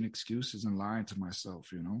and making excuses and lying to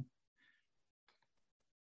myself, you know?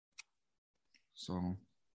 So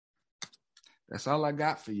that's all I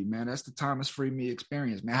got for you, man. That's the Thomas Freed Me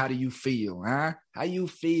experience, man. How do you feel, huh? How you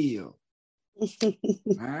feel?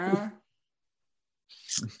 Huh?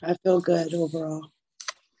 I feel good overall.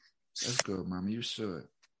 That's good, mama. You should.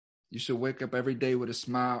 You should wake up every day with a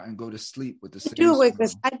smile and go to sleep with the I same do wake smile.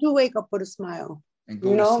 up. I do wake up with a smile. And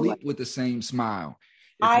go to sleep with the same smile.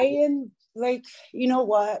 I am like, you know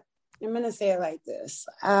what? I'm gonna say it like this.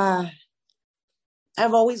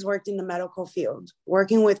 I've always worked in the medical field.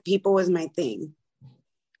 Working with people was my thing.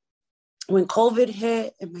 When COVID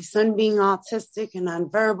hit and my son being autistic and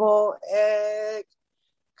nonverbal, it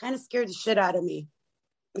kind of scared the shit out of me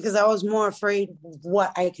because I was more afraid of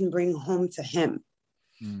what I can bring home to him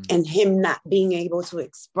and him not being able to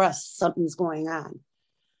express something's going on.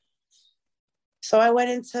 So I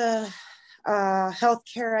went into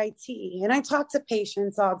healthcare IT, and I talk to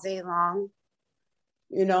patients all day long,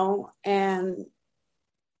 you know, and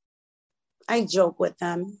I joke with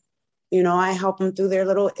them. You know, I help them through their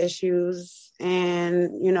little issues,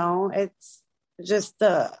 and, you know, it's just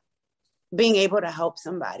being able to help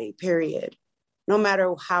somebody, period, no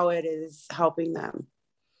matter how it is helping them.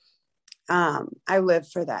 I live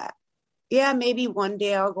for that. Yeah, maybe one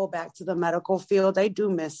day I'll go back to the medical field. I do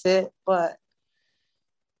miss it, but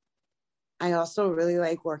I also really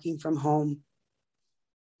like working from home.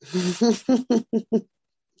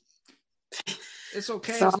 It's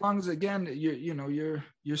okay as long as, again,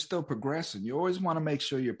 you're still progressing. You always want to make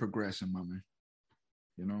sure you're progressing, my man.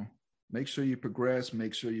 You know, make sure you progress.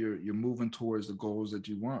 Make sure you're moving towards the goals that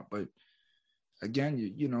you want. But again,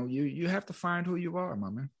 you have to find who you are, my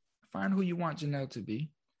man. Find who you want Janelle to be,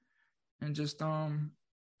 and just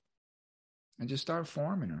start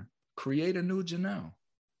forming her. Create a new Janelle.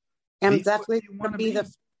 I'm definitely going to be the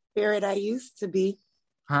spirit I used to be.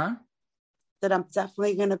 Huh? That I'm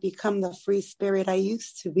definitely going to become the free spirit I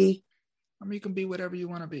used to be. I mean, you can be whatever you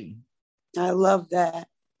want to be. I love that.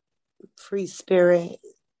 Free spirit.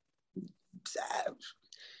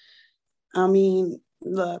 I mean,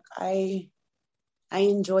 look, I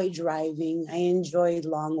enjoy driving. I enjoy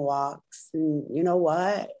long walks. And you know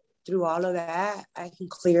what? Through all of that, I can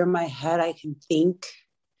clear my head. I can think.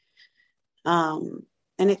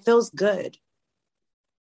 And it feels good.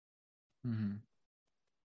 Mm-hmm.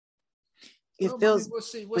 It feels. We'll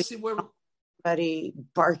see where somebody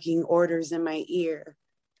barking orders in my ear.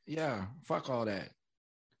 Yeah, fuck all that.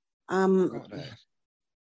 Fuck all that.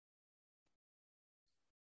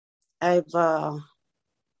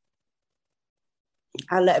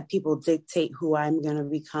 I let people dictate who I'm gonna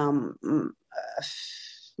become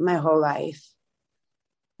my whole life.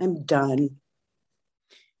 I'm done.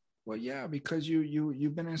 Well, yeah, because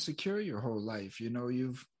you've been insecure your whole life. You know,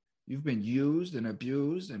 you've been used and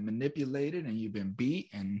abused and manipulated, and you've been beat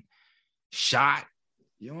and shot.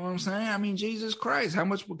 You know what I'm saying? I mean, Jesus Christ, how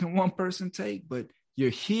much can one person take? But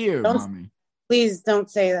you're here, mommy. Please don't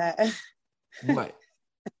say that. What?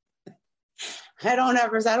 I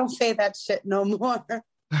don't say that shit no more.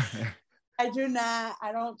 I do not.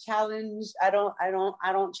 I don't challenge. I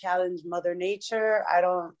don't challenge Mother Nature. I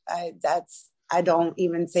don't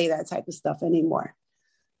even say that type of stuff anymore.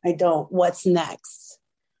 I don't. What's next?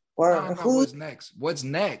 Or who's next? What's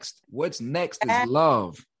next? What's next is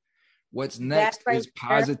love. What's next is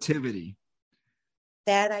positivity.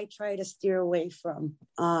 That I try to steer away from,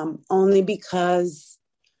 only because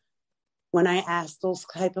when I ask those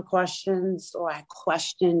type of questions, or I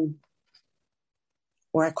question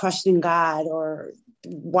God, or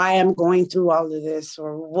why I'm going through all of this,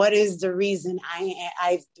 or what is the reason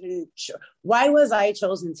why was I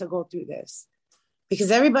chosen to go through this?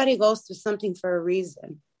 Because everybody goes through something for a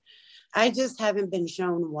reason. I just haven't been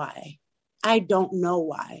shown why. I don't know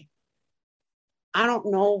why. I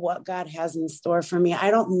don't know what God has in store for me.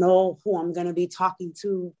 I don't know who I'm going to be talking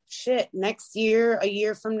to next year, a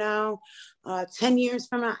year from now, 10 years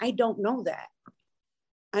from now. I don't know that.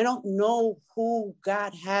 I don't know who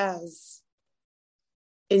God has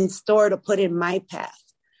in store to put in my path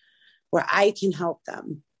where I can help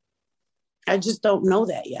them. I just don't know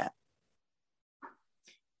that yet.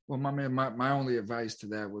 Well, my man, my only advice to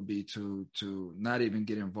that would be to not even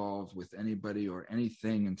get involved with anybody or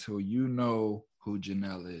anything until you know who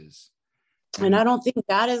Janelle is. And I don't think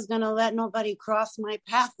God is going to let nobody cross my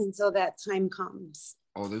path until that time comes.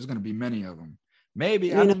 Oh, there's going to be many of them.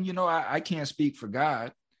 Maybe. I can't speak for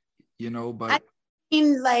God, but. I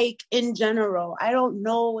mean, like, in general, I don't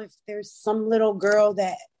know if there's some little girl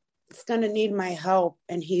that is going to need my help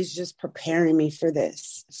and he's just preparing me for that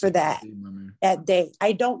day.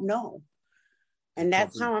 I don't know. And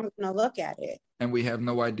that's how I'm going to look at it. And we have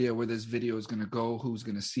no idea where this video is going to go, who's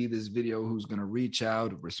going to see this video, who's going to reach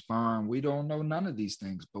out, respond. We don't know none of these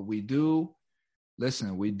things, but we do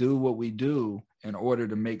what we do in order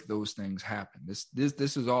to make those things happen.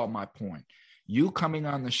 This is all my point. You coming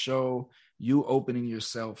on the show, you opening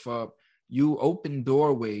yourself up, you open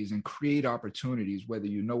doorways and create opportunities, whether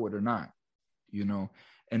you know it or not, you know.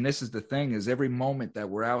 And this is the thing, is every moment that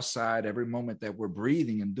we're outside, every moment that we're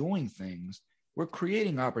breathing and doing things, we're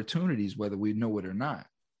creating opportunities, whether we know it or not.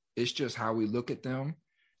 It's just how we look at them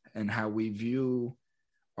and how we view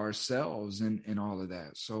ourselves and all of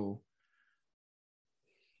that. So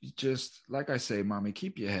just like I say, mommy,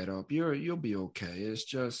 keep your head up. You'll be okay. It's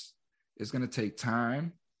going to take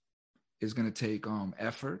time. It's going to take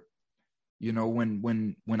effort. You know,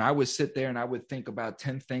 when I would sit there and I would think about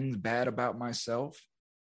 10 things bad about myself,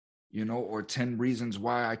 you know, or 10 reasons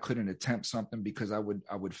why I couldn't attempt something because I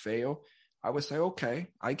would fail, I would say, okay,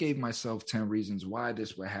 I gave myself 10 reasons why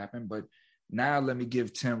this would happen, but now let me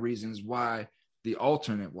give 10 reasons why the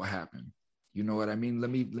alternate will happen. You know what I mean?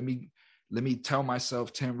 Let me tell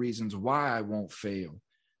myself 10 reasons why I won't fail.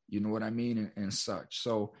 You know what I mean? And such.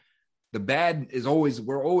 So the bad is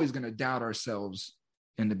we're always going to doubt ourselves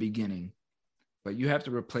in the beginning. But you have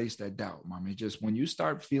to replace that doubt, mommy. Just when you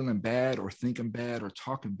start feeling bad or thinking bad or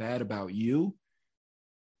talking bad about you,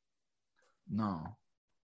 no,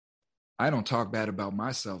 I don't talk bad about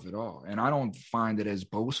myself at all. And I don't find it as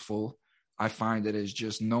boastful. I find it as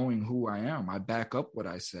just knowing who I am. I back up what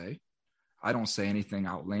I say. I don't say anything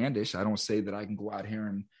outlandish. I don't say that I can go out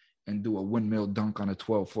here and do a windmill dunk on a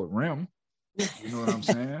 12-foot rim. You know what I'm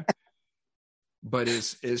saying? But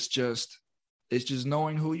it's just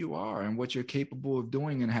knowing who you are and what you're capable of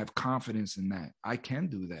doing and have confidence in that. I can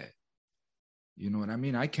do that. You know what I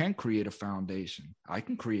mean? I can create a foundation. I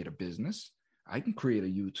can create a business. I can create a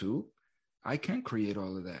YouTube. I can create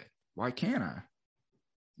all of that. Why can't I?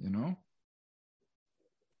 You know?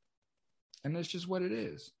 And that's just what it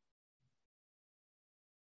is.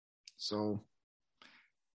 So,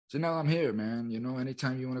 Janelle, I'm here, man. You know,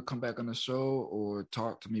 anytime you want to come back on the show or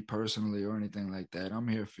talk to me personally or anything like that, I'm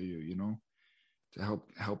here for you, you know, to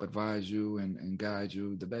help advise you and guide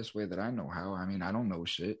you the best way that I know how. I mean, I don't know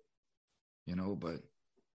shit, you know, but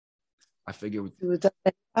I figure Does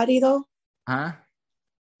anybody though? Huh?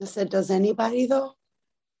 I said, does anybody though?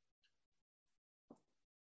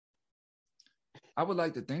 I would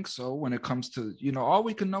like to think so when it comes to, you know, all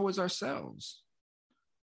we can know is ourselves.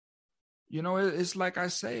 You know, it's like I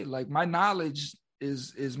say, like my knowledge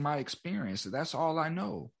is my experience. That's all I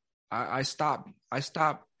know. I stopped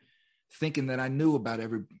thinking that I knew about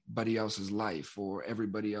everybody else's life or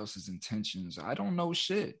everybody else's intentions. I don't know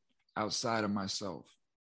shit outside of myself.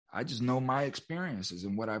 I just know my experiences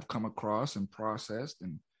and what I've come across and processed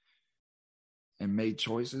and made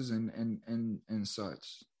choices and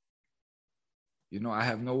such. You know, I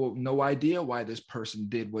have no idea why this person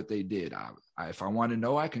did what they did. If I want to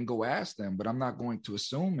know, I can go ask them, but I'm not going to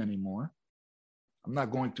assume anymore. I'm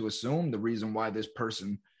not going to assume the reason why this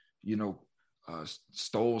person, you know,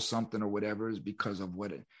 stole something or whatever is because of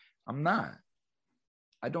I'm not.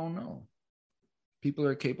 I don't know. People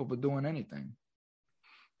are capable of doing anything.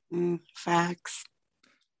 Facts.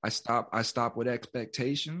 I stop with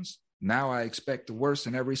expectations. Now I expect the worst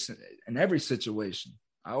in every situation.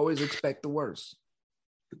 I always expect the worst.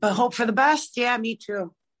 But hope for the best. Yeah, me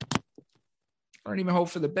too. I don't even hope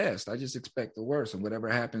for the best. I just expect the worst. And whatever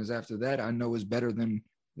happens after that, I know is better than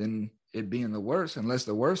it being the worst, unless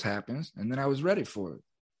the worst happens. And then I was ready for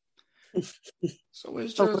it. So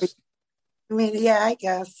it's just. I mean, yeah, I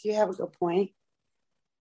guess you have a good point.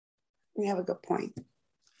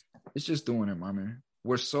 It's just doing it, my man.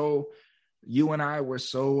 You and I, we're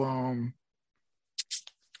so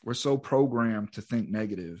programmed to think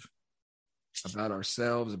negative about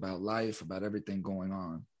ourselves, about life, about everything going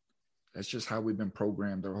on. That's just how we've been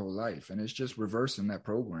programmed our whole life. And it's just reversing that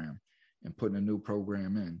program and putting a new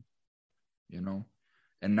program in, you know?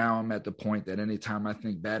 And now I'm at the point that anytime I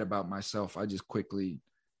think bad about myself, I just quickly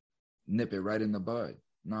nip it right in the bud.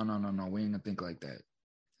 No. We ain't gonna think like that.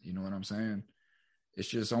 You know what I'm saying? It's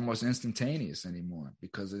just almost instantaneous anymore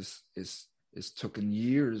because it's taken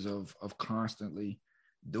years of constantly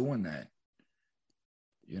doing that.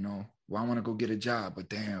 You know, well, I want to go get a job, but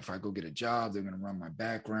damn, if I go get a job, they're going to run my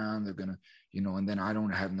background. They're going to, you know, and then I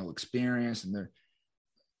don't have no experience. And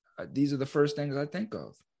these are the first things I think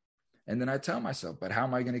of. And then I tell myself, but how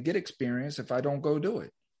am I going to get experience if I don't go do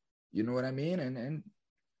it? You know what I mean? And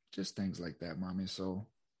just things like that, mommy. So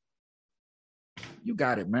you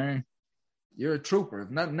got it, man. You're a trooper. If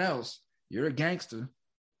nothing else, you're a gangster.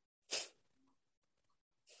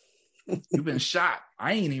 You've been shot.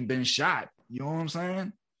 I ain't even been shot. You know what I'm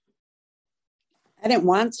saying? I didn't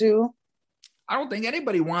want to. I don't think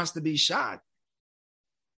anybody wants to be shot.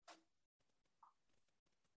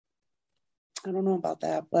 I don't know about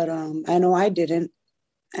that, but I know I didn't.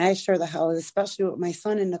 I sure the hell, especially with my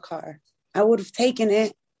son in the car. I would have taken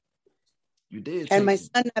it. You did Had take my it.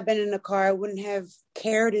 son not been in the car, I wouldn't have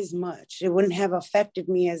cared as much. It wouldn't have affected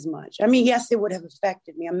me as much. I mean, yes, it would have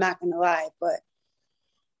affected me. I'm not going to lie, but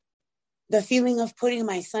the feeling of putting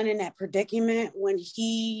my son in that predicament when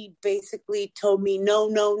he basically told me no,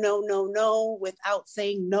 no, no, no, no, without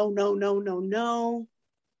saying no, no, no, no, no,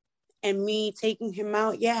 and me taking him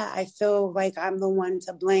out, yeah, I feel like I'm the one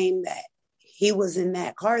to blame that he was in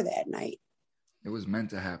that car that night. It was meant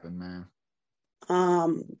to happen, man.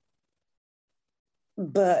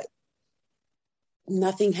 But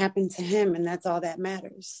nothing happened to him, and that's all that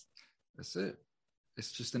matters. That's it.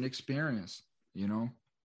 It's just an experience, you know?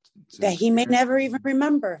 That he may never even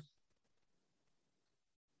remember.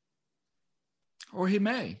 Or he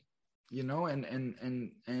may, you know,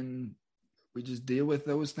 and we just deal with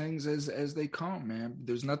those things as they come, man.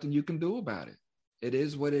 There's nothing you can do about it. It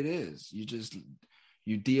is what it is.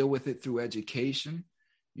 You deal with it through education.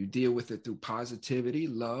 You deal with it through positivity,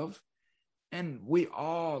 love. And we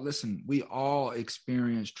all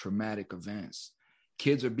experience traumatic events.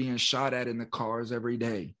 Kids are being shot at in the cars every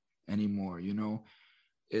day anymore, you know.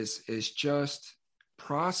 It's just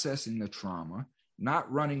processing the trauma,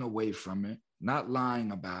 not running away from it, not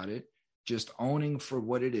lying about it, just owning for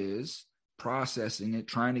what it is, processing it,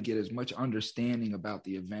 trying to get as much understanding about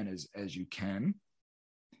the event as you can.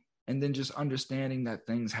 And then just understanding that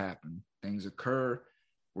things happen, things occur,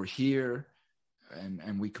 we're here,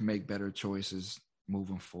 and we can make better choices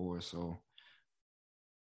moving forward. So,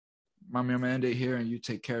 Mommy, I'm gonna end it here, and you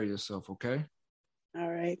take care of yourself, okay? All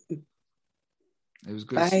right. It was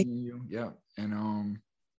good Bye. seeing you. Yeah. And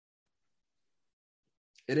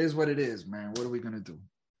it is what it is, man. What are we gonna do?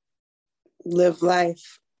 Live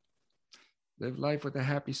life. Live life with a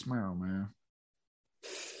happy smile, man.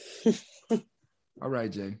 All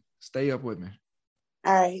right, Jay. Stay up with me.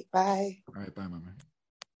 All right. Bye. All right, bye, Mama.